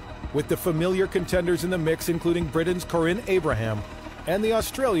question, with the familiar contenders in the mix including Britain's Corinne Abraham and the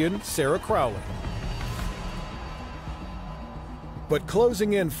Australian Sarah Crowley. But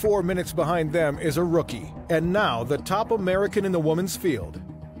closing in 4 minutes behind them is a rookie, and now the top American in the women's field,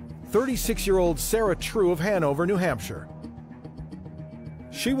 36-year-old Sarah True of Hanover, New Hampshire.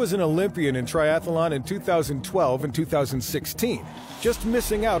 She was an Olympian in triathlon in 2012 and 2016, just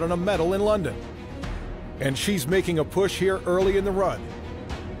missing out on a medal in London. And she's making a push here early in the run.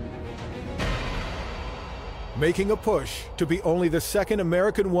 Making a push to be only the second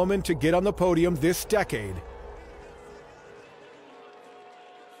American woman to get on the podium this decade.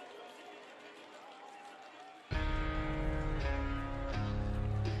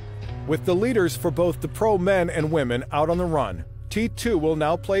 With the leaders for both the pro men and women out on the run, T2 will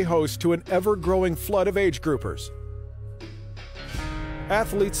now play host to an ever-growing flood of age groupers.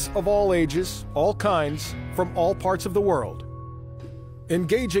 Athletes of all ages, all kinds, from all parts of the world.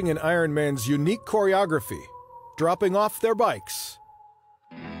 Engaging in Ironman's unique choreography, dropping off their bikes,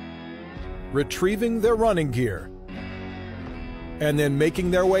 retrieving their running gear, and then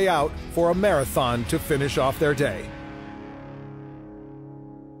making their way out for a marathon to finish off their day.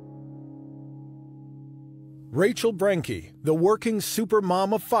 Rachel Brenke, the working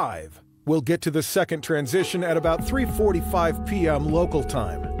supermom of 5, will get to the second transition at about 3:45 p.m. local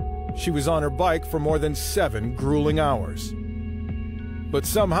time. She was on her bike for more than 7 grueling hours, but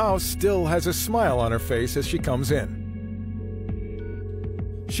somehow still has a smile on her face as she comes in.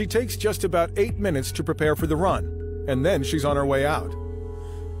 She takes just about 8 minutes to prepare for the run, and then she's on her way out.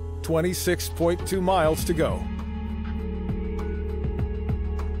 26.2 miles to go.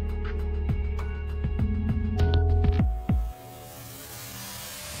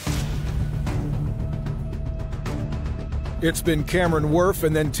 It's been Cameron Worth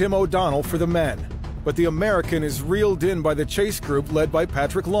and then Tim O'Donnell for the men, but the American is reeled in by the chase group led by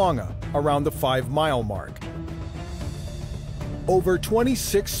Patrick Longa around the 5-mile mark. Over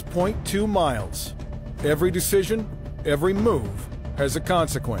 26.2 miles. Every decision, every move has a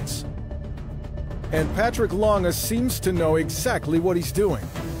consequence. And Patrick Longa seems to know exactly what he's doing.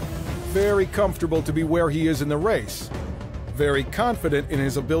 Very comfortable to be where he is in the race. Very confident in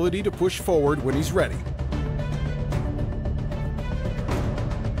his ability to push forward when he's ready.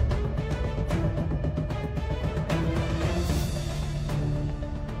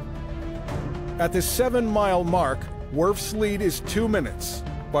 At the 7-mile mark, Worth's lead is 2 minutes.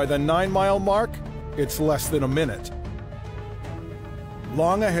 By the 9-mile mark, it's less than a minute.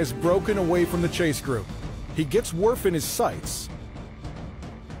 Longa has broken away from the chase group. He gets Worf in his sights,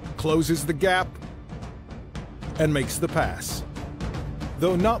 closes the gap, and makes the pass.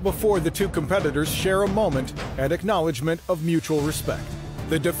 Though not before the two competitors share a moment and acknowledgement of mutual respect.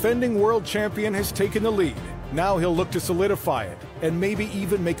 The defending world champion has taken the lead. Now he'll look to solidify it and maybe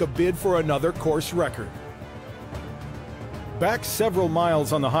even make a bid for another course record. Back several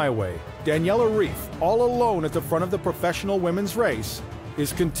miles on the highway, Daniela Ryf, all alone at the front of the professional women's race,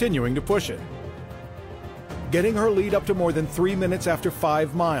 is continuing to push it, getting her lead up to more than 3 minutes after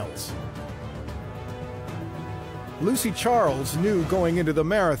 5 miles. Lucy Charles knew going into the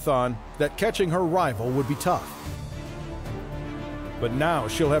marathon that catching her rival would be tough. But now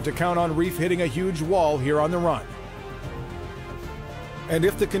she'll have to count on Ryf hitting a huge wall here on the run. And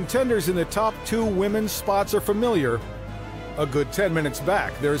if the contenders in the top 2 women's spots are familiar, a good 10 minutes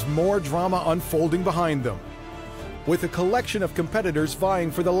back, there's more drama unfolding behind them, with a collection of competitors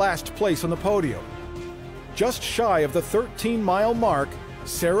vying for the last place on the podium. Just shy of the 13-mile mark,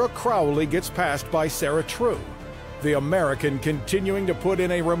 Sarah Crowley gets passed by Sarah True, the American continuing to put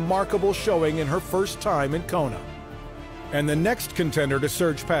in a remarkable showing in her first time in Kona. And the next contender to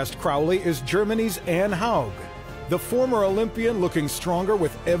surge past Crowley is Germany's Anne Haug, the former Olympian looking stronger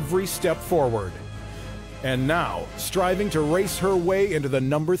with every step forward. And now, striving to race her way into the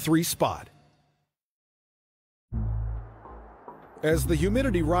number 3 spot. As the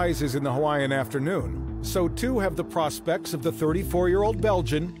humidity rises in the Hawaiian afternoon, so too have the prospects of the 34-year-old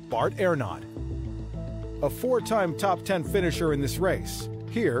Belgian, Bart Aernot. A 4-time top 10 finisher in this race,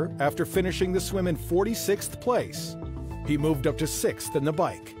 here, after finishing the swim in 46th place, he moved up to 6th in the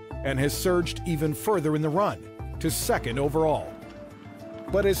bike and has surged even further in the run, to 2nd overall.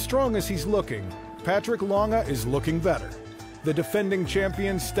 But as strong as he's looking, Patrick Lange is looking better. The defending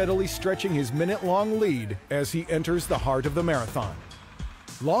champion steadily stretching his minute-long lead as he enters the heart of the marathon.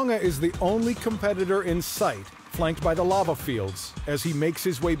 Lange is the only competitor in sight, flanked by the lava fields, as he makes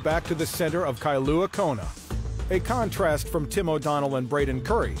his way back to the center of Kailua Kona. A contrast from Tim O'Donnell and Braden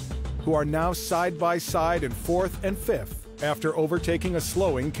Curry, who are now side by side in 4th and 5th after overtaking a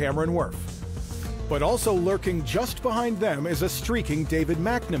slowing Cameron Worf. But also lurking just behind them is a streaking David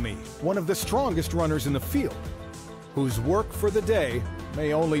McNamee, one of the strongest runners in the field, whose work for the day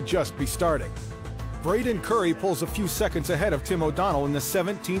may only just be starting. Braden Curry pulls a few seconds ahead of Tim O'Donnell in the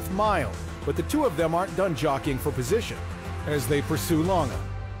 17th mile, but the two of them aren't done jockeying for position as they pursue Lange.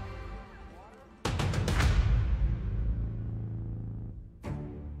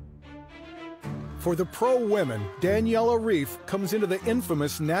 For the pro women, Daniela Ryf comes into the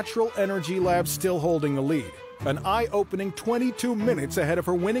infamous Natural Energy Lab still holding the lead, an eye-opening 22 minutes ahead of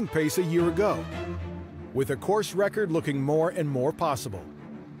her winning pace a year ago, with a course record looking more and more possible.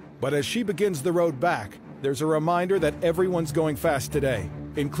 But as she begins the road back, there's a reminder that everyone's going fast today,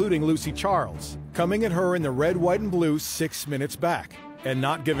 including Lucy Charles, coming at her in the red, white, and blue 6 minutes back, and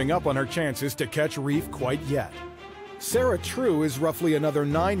not giving up on her chances to catch Ryf quite yet. Sarah True is roughly another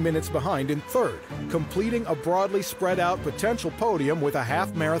 9 minutes behind in 3rd, completing a broadly spread out potential podium with a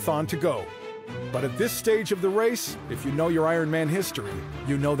half marathon to go. But at this stage of the race, if you know your Ironman history,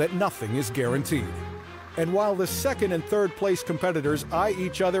 you know that nothing is guaranteed. And while the 2nd and 3rd place competitors eye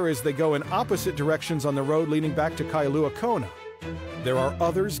each other as they go in opposite directions on the road leading back to Kailua Kona, there are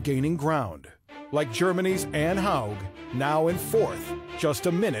others gaining ground, like Germany's Anne Haug, now in 4th, just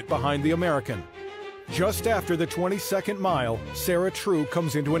a minute behind the American. Just after the 22nd mile, Sarah True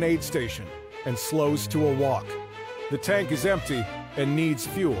comes into an aid station and slows to a walk. The tank is empty and needs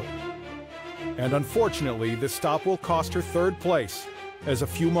fuel. And unfortunately, the stop will cost her 3rd place, as a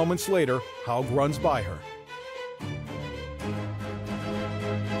few moments later, Haug runs by her.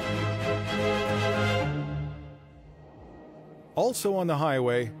 Also on the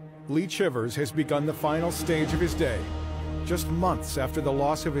highway, Lee Chivers has begun the final stage of his day, just months after the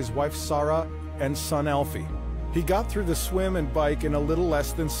loss of his wife Sarah and son Alfie. He got through the swim and bike in a little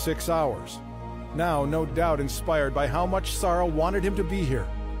less than 6 hours. Now, no doubt inspired by how much Sarah wanted him to be here,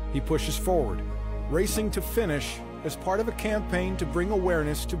 he pushes forward, racing to finish as part of a campaign to bring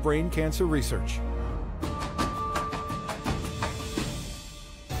awareness to brain cancer research.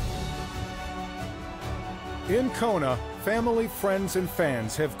 In Kona, family, friends, and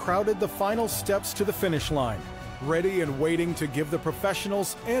fans have crowded the final steps to the finish line, ready and waiting to give the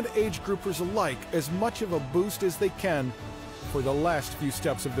professionals and age groupers alike as much of a boost as they can for the last few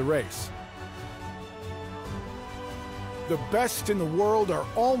steps of the race. The best in the world are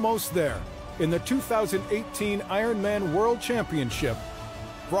almost there in the 2018 Ironman World Championship,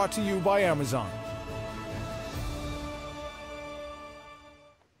 brought to you by Amazon.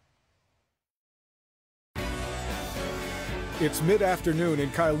 It's mid-afternoon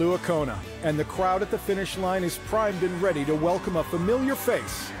in Kailua Kona, and the crowd at the finish line is primed and ready to welcome a familiar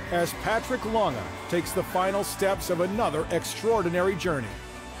face as Patrick Longa takes the final steps of another extraordinary journey.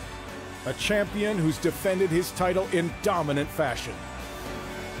 A champion who's defended his title in dominant fashion.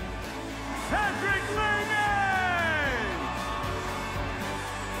 Patrick Longa!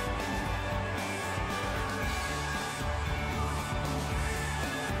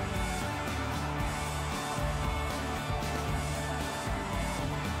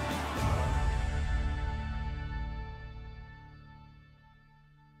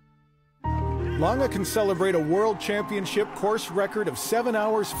 Longa can celebrate a World Championship course record of 7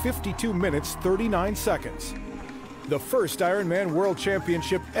 hours, 52 minutes, 39 seconds. The first Ironman World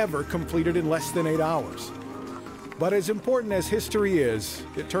Championship ever completed in less than 8 hours. But as important as history is,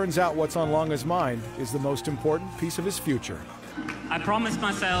 it turns out what's on Longa's mind is the most important piece of his future. I promised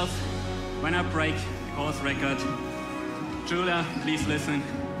myself when I break the course record. Julia, please listen.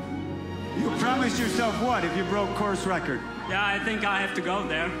 You promised yourself what if you broke course record? Yeah, I think I have to go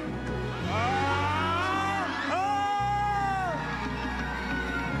there.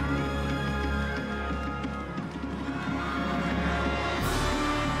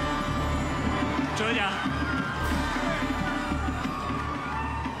 Julia,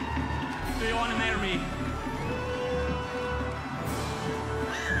 do you want to marry me?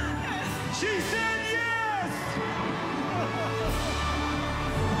 She said yes!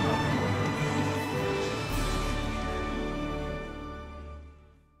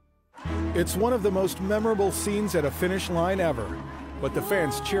 It's one of the most memorable scenes at a finish line ever, but the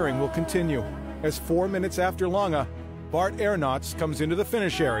fans cheering will continue as 4 minutes after Longa, Bart Aernouts comes into the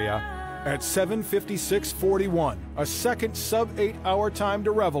finish area at 7:56:41, a second sub-8 hour time to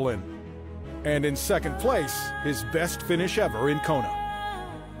revel in. And in second place, his best finish ever in Kona.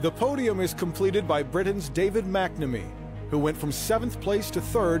 The podium is completed by Britain's David McNamee, who went from 7th place to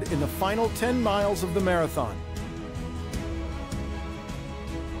 3rd in the final 10 miles of the marathon.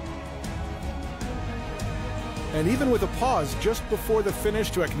 And even with a pause just before the finish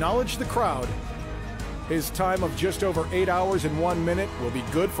to acknowledge the crowd, his time of just over 8 hours and 1 minute will be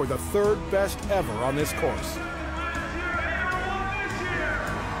good for the 3rd best ever on this course.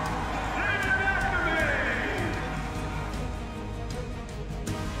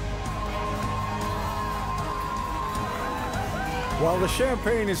 While the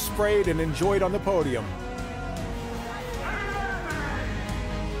champagne is sprayed and enjoyed on the podium,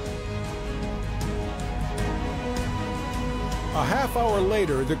 a half hour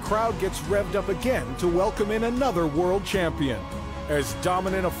later, the crowd gets revved up again to welcome in another world champion. As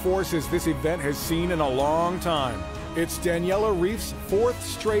dominant a force as this event has seen in a long time, it's Daniela Ryf's 4th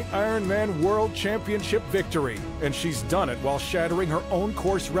straight Ironman World Championship victory, and she's done it while shattering her own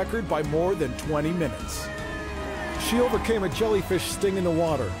course record by more than 20 minutes. She overcame a jellyfish sting in the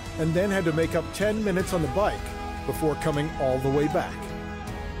water and then had to make up 10 minutes on the bike before coming all the way back.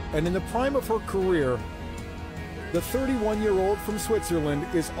 And in the prime of her career, the 31-year-old from Switzerland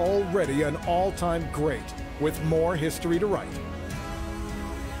is already an all-time great, with more history to write.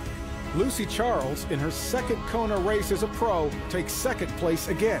 Lucy Charles, in her second Kona race as a pro, takes second place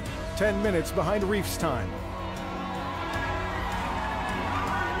again, 10 minutes behind Ryf's time.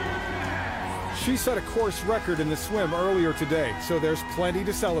 She set a course record in the swim earlier today, so there's plenty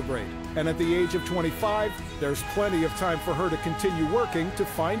to celebrate. And at the age of 25, there's plenty of time for her to continue working to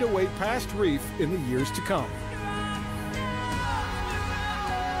find a way past Ryf in the years to come.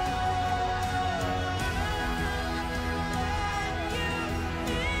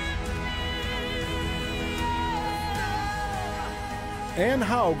 Anne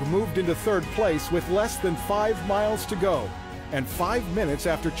Haug moved into 3rd place with less than 5 miles to go. And 5 minutes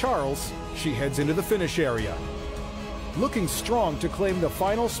after Charles, she heads into the finish area, looking strong to claim the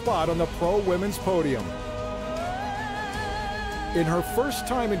final spot on the pro women's podium. In her first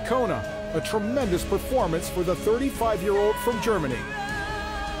time in Kona, a tremendous performance for the 35-year-old from Germany.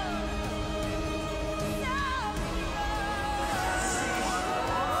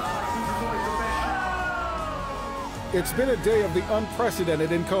 It's been a day of the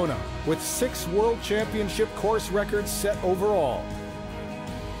unprecedented in Kona, with 6 World Championship course records set overall.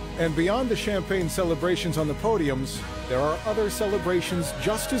 And beyond the champagne celebrations on the podiums, there are other celebrations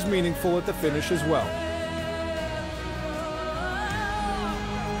just as meaningful at the finish as well.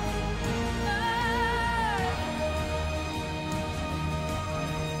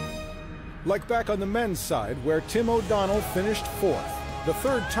 Like back on the men's side, where Tim O'Donnell finished 4th. The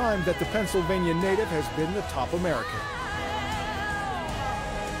 3rd time that the Pennsylvania native has been the top American.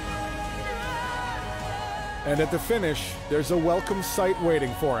 And at the finish, there's a welcome sight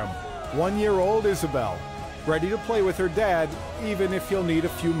waiting for him. 1-year-old Isabel, ready to play with her dad, even if he'll need a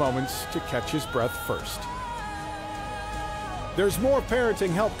few moments to catch his breath first. There's more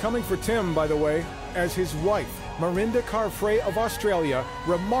parenting help coming for Tim, by the way, as his wife, Marinda Carfrae of Australia,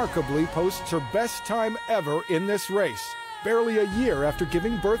 remarkably posts her best time ever in this race, barely a year after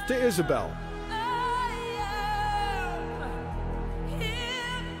giving birth to Isabel.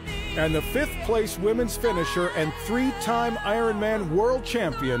 And the 5th place women's finisher and 3-time Ironman world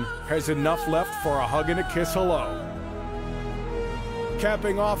champion has enough left for a hug and a kiss hello.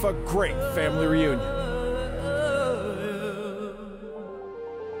 Capping off a great family reunion.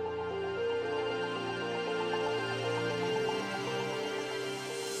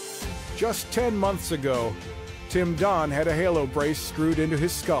 Just 10 months ago, Tim Don had a halo brace screwed into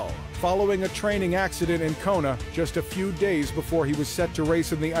his skull, following a training accident in Kona just a few days before he was set to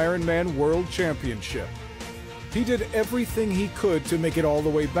race in the Ironman World Championship. He did everything he could to make it all the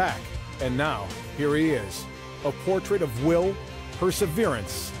way back, and now, here he is, a portrait of will,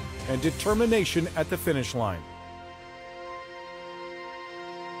 perseverance, and determination at the finish line.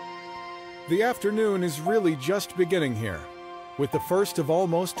 The afternoon is really just beginning here, with the first of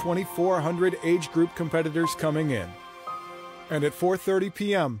almost 2,400 age group competitors coming in. And at 4:30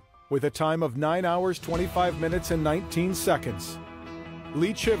 p.m., with a time of 9 hours, 25 minutes, and 19 seconds,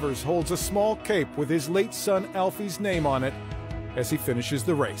 Lee Chivers holds a small cape with his late son Alfie's name on it as he finishes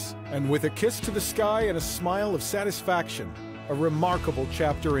the race. And with a kiss to the sky and a smile of satisfaction, a remarkable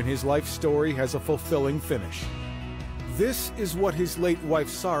chapter in his life story has a fulfilling finish. This is what his late wife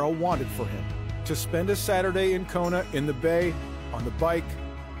Sarah wanted for him: to spend a Saturday in Kona in the bay, on the bike,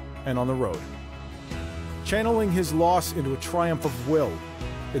 and on the road. Channeling his loss into a triumph of will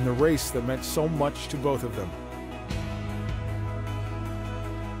in the race that meant so much to both of them.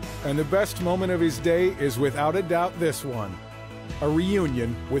 And the best moment of his day is without a doubt this one: a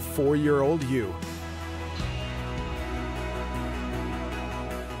reunion with 4-year-old you.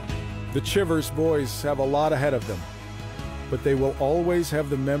 The Chivers boys have a lot ahead of them, but they will always have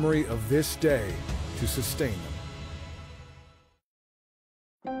the memory of this day to sustain them.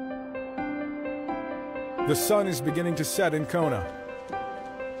 The sun is beginning to set in Kona.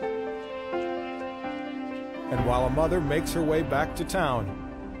 And while a mother makes her way back to town,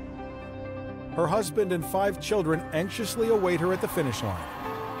 her husband and 5 children anxiously await her at the finish line.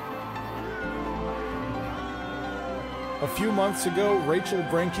 A few months ago, Rachel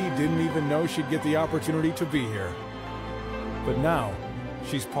Brenke didn't even know she'd get the opportunity to be here. But now,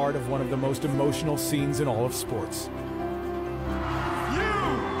 she's part of one of the most emotional scenes in all of sports. You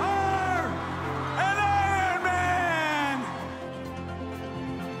are an Ironman!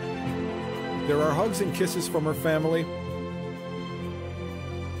 There are hugs and kisses from her family,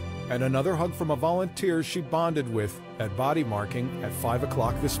 and another hug from a volunteer she bonded with at body marking at 5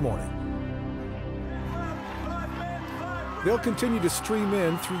 o'clock this morning. They'll continue to stream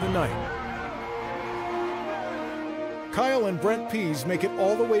in through the night. Kyle and Brent Pease make it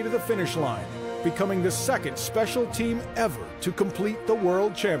all the way to the finish line, becoming the 2nd special team ever to complete the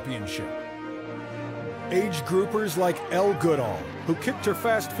World Championship. Age groupers like Elle Goodall, who kicked her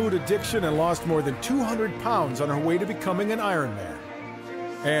fast food addiction and lost more than 200 pounds on her way to becoming an Ironman.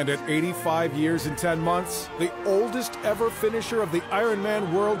 And at 85 years and 10 months, the oldest ever finisher of the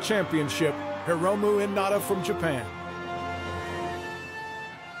Ironman World Championship, Hiromu Inada from Japan.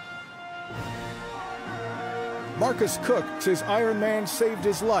 Marcus Cook says Ironman saved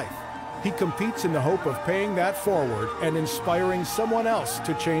his life. He competes in the hope of paying that forward and inspiring someone else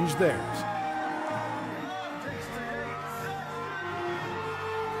to change theirs.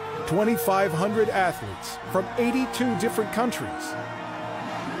 2,500 athletes from 82 different countries.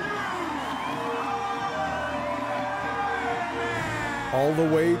 All the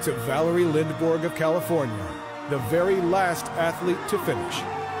way to Valerie Lindborg of California, the very last athlete to finish.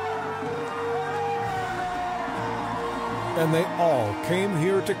 And they all came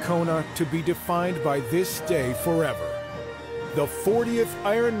here to Kona to be defined by this day forever. The 40th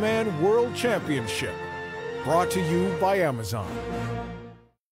Ironman World Championship, brought to you by Amazon.